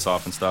wash your face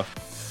off and stuff.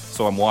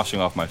 So I'm washing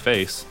off my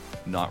face,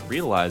 not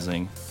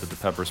realizing that the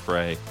pepper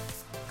spray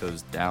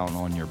goes down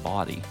on your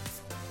body.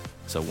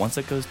 So once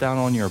it goes down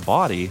on your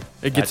body,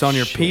 It gets that on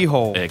your shit- pee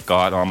hole. It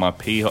got on my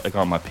pee hole. It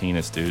got on my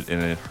penis, dude,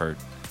 and it hurt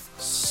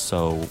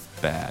so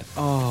bad.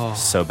 Oh,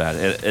 So bad.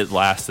 It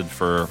lasted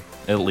for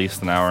at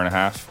least an hour and a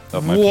half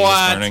of my What?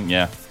 penis burning.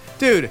 Yeah.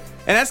 dude,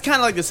 and that's kind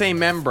of like the same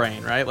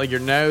membrane, right? Like your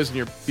nose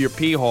and your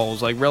pee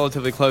holes, like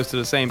relatively close to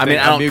the same. I thing. mean,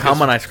 I don't come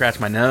when I scratch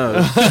my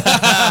nose.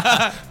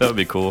 That would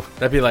be cool.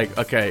 That'd be like,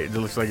 okay, it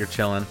looks like you're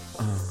chilling.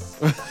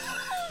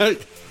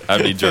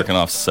 I'd be jerking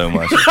off so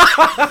much.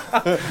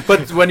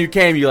 But when you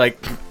came, you like,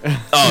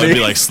 Oh, it'd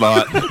be like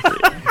snot.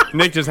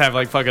 Nick just have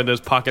like fucking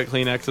those pocket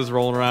Kleenexes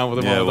rolling around with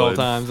him Yeah, all it the would.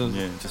 times. And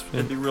Yeah, just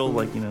it'd be real,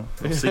 like, you know,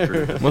 real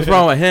secret. what's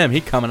wrong with him? He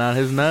coming out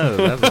his nose.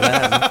 That's what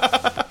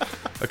happened.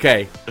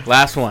 Okay,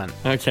 last one.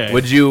 Okay.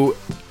 Would you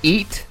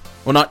eat,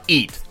 well, not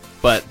eat,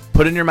 but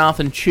put in your mouth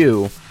and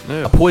chew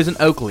Ew. a poison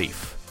oak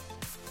leaf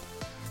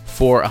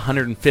for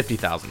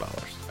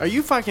 $150,000? Are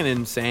you fucking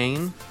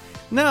insane?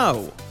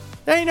 No,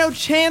 there ain't no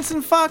chance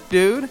in fuck,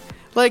 dude.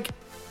 Like,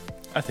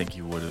 I think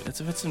you would have.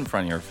 If it's in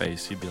front of your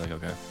face, you'd be like,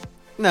 okay.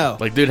 no.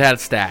 Like, dude had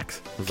stacks.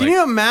 It was Can like,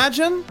 you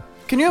imagine?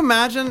 Can you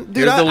imagine,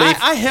 dude? Here's the leaf.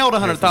 I held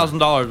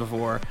 $100,000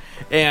 before,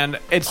 and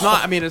it's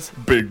not. I mean, it's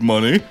Big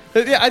money.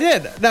 yeah. I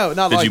did. No,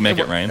 not. Did like, you make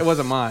it rain? It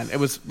wasn't mine. It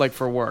was like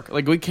for work.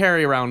 Like we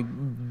carry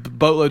around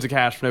boatloads of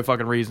cash for no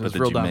fucking reason. But It's did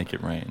real you dumb. make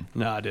it rain?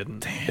 No, I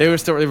didn't. They were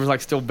like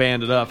still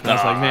banded up, and I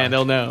was like, man,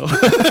 they'll know.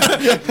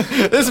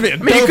 This would be a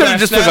mean, you could've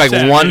just took, like,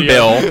 Snapchat one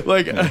video. bill.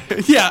 Like,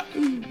 yeah.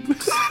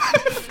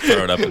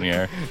 Throw it up in the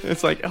air.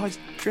 It's like, oh, it's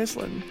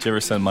drizzling. Did you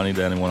ever send money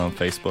to anyone on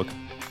Facebook?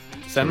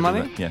 Send You ever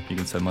do money? that? Yeah, you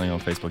can send money on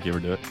Facebook. You ever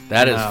do it?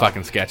 that is No.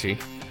 fucking sketchy.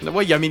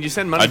 Well, yeah, I mean, you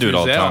send money. I do it through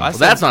all the Zelle. time. I Well, Well,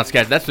 send- that's not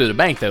sketchy. That's through the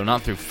bank, though,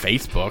 not through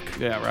Facebook.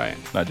 Yeah, right.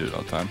 I do it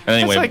all the time. And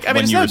anyway, It's like, I mean,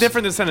 when it's you no rec-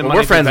 different than sending Well,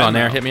 money. we're friends through on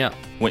there. Venmo. Hit me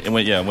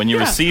up. when you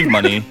receive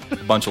money, a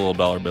bunch of little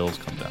dollar bills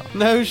come down.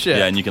 No shit.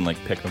 Yeah, and you can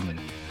like pick them and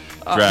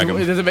drag them.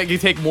 Does it make you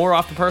take more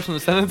off the person that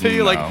sent it to you?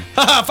 No. Like,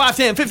 haha, 5,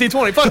 10, 50,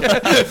 20, fuck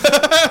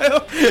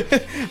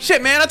it.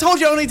 Shit, man, I told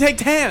you I only take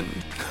 10.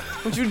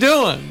 What you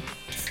doing?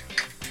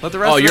 Let the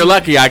rest Oh, of you're them-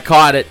 lucky. I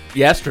caught it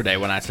yesterday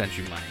when I sent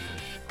you money.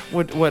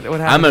 What I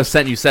happened? almost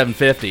sent you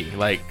 $750,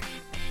 like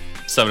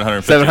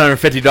 $750.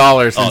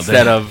 $750 Oh,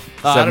 instead damn. of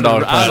I'd have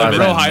been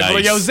real $7.25. hyped.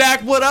 Like, yo,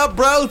 Zach, what up,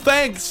 bro?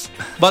 Thanks.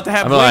 About to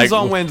have I'm wings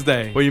like, on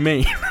Wednesday. What do you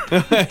mean?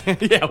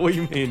 Yeah, what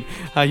you mean?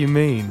 How you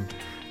mean?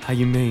 How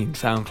you mean?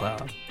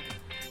 SoundCloud.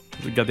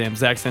 Goddamn,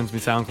 Zach sends me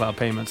SoundCloud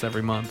payments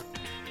every month.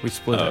 We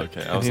split Oh, it.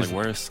 okay. I And was he's- like,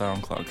 where is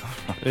SoundCloud coming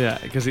from? Yeah,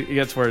 because he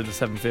gets where the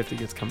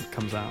 750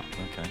 comes out.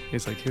 Okay.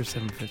 He's like, here's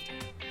 750.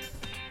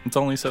 It's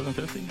only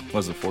 $750.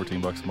 Was it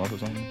 $14 a month or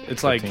something?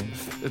 It's like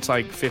 15? it's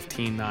like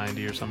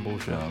 $15.90 or some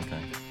bullshit. Oh, okay.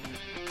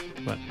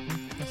 But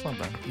That's not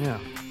bad. yeah.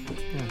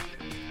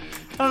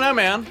 I don't know,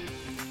 man.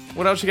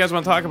 What else you guys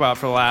want to talk about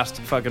for the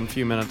last fucking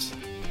few minutes?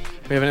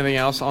 We have anything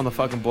else on the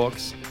fucking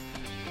books?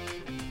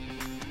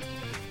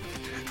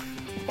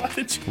 Why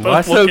did you Why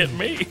both so- look at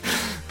me? You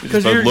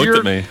Because just both looked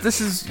at me.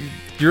 This is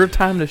your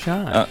time to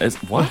shine. It's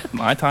what?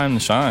 My time to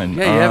shine.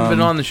 yeah, you haven't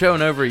been on the show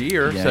in over a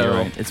year, Yeah, so you're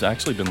right. It's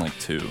actually been like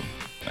 2,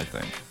 I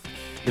think.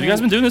 Have you guys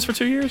been doing this for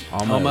 2 years?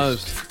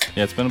 Almost.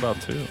 Yeah, it's been about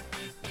 2.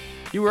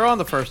 You were on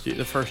the first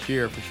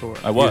year for sure.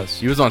 I was.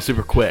 He was on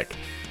super quick,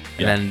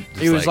 Yeah. and then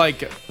just He was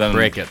like Then-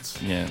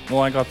 crickets. Yeah. Well,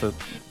 I got the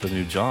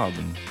new job,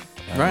 and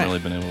I haven't Right. really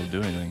been able to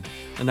do anything.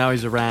 and now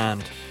he's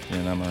around. Yeah,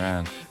 and I'm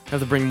around. Have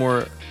to bring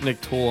more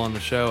Nick Toole on the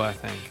show, I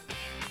think.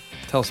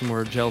 Tell some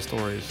more jail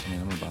stories. I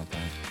mean, I'm about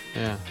that.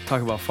 Yeah,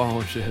 talk about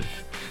falling shit.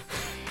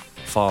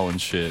 Falling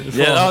shit.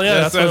 Falling- Oh,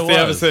 yeah. That's, what it the was.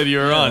 episode you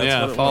were on. that's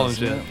Yeah, what it falling was,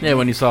 shit. Yeah,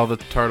 when you saw the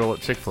turtle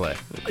at Chick-fil-A.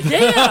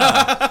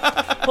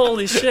 Yeah.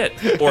 Holy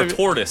shit. Or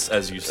tortoise,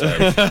 as you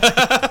said.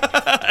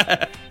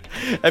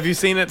 Have you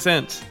seen it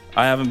since?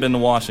 I haven't been to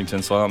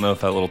Washington, so I don't know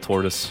if that little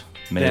tortoise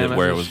made Damn, it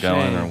where it that's was a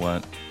going shame. or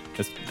what.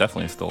 It's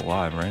definitely still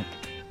alive, right?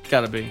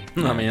 Gotta be.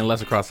 I mean,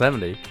 unless across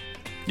 70.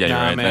 Yeah, you're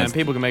Nah, right. man, That's,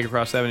 people can make it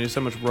across 70. There's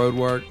so much road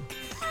work.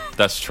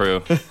 that's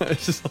true.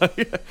 It's just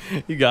like,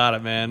 you got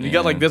it, man. You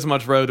got like this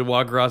much road to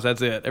walk across.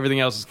 That's it. Everything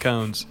else is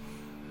cones.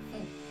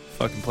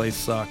 Fucking place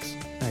sucks.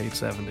 I hate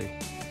 70.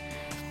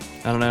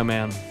 I don't know,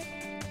 man.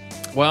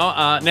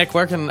 Well, Nick,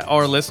 where can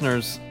our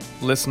listener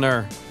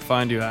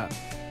find you at?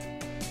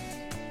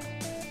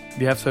 Do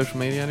you have social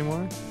media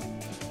anymore?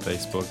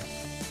 Facebook.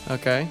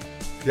 Okay.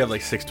 You have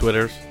like 6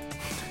 Twitters.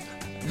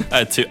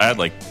 I had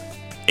like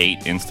 8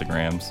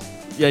 Instagrams.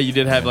 Yeah, you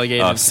did have like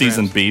 8 Instagrams.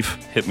 Seasoned Beef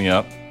hit me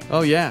up.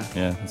 Oh, yeah.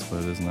 Yeah, that's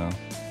what it is now.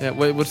 Yeah,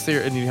 what's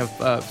your... And you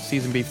have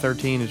Season B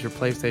 13 is your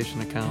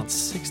PlayStation account. It's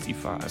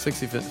 65.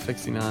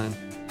 69.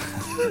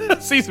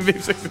 Season B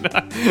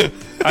 69.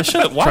 I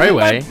should.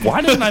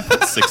 Why didn't I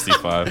put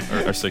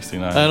 65 or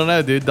 69? I don't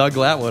know, dude. Doug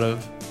Glatt would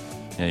have.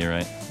 Yeah, you're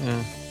right.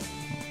 Yeah.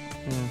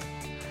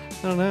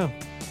 I don't know.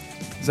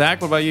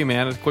 Zach, what about you,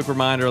 man? A quick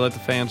reminder, let the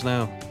fans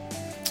know.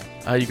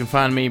 You can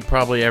find me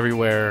probably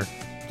everywhere,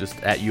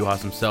 just at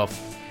Uhas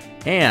himself.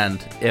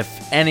 And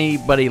if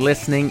anybody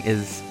listening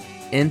is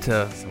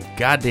into some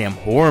goddamn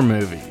horror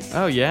movies,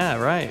 Oh, yeah,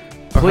 right.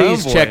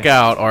 please Homeboy. check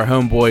out our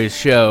Homeboys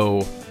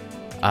show,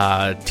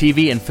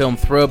 TV and Film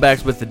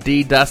Throwbacks with the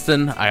D.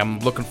 Dustin. I'm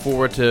looking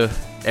forward to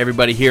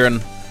everybody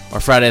hearing our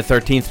Friday the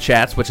 13th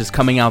chats, which is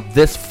coming out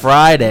this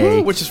Friday.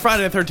 Woo, which is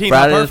Friday the 13th.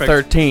 Friday Oh, the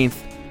perfect. 13th.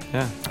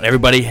 Yeah.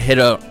 Everybody hit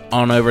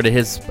on over to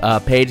his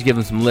page, give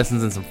him some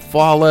listens and some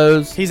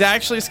follows. He's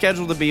actually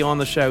scheduled to be on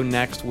the show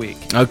next week.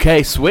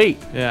 Okay, sweet.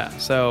 Yeah,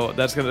 so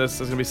that's gonna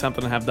be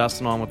something to have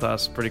Dustin on with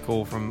us. Pretty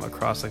cool from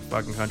across the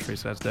fucking country,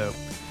 so that's dope.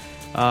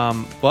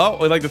 Well,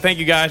 we'd like to thank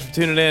you guys for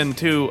tuning in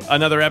to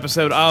another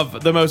episode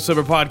of the Most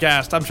Sober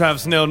Podcast. I'm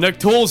Travis Neal. Nick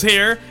Toole's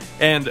here,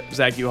 and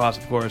Zach Uhas,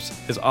 of course,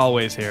 is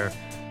always here.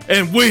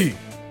 And we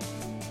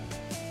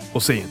will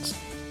see you.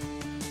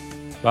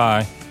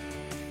 Bye.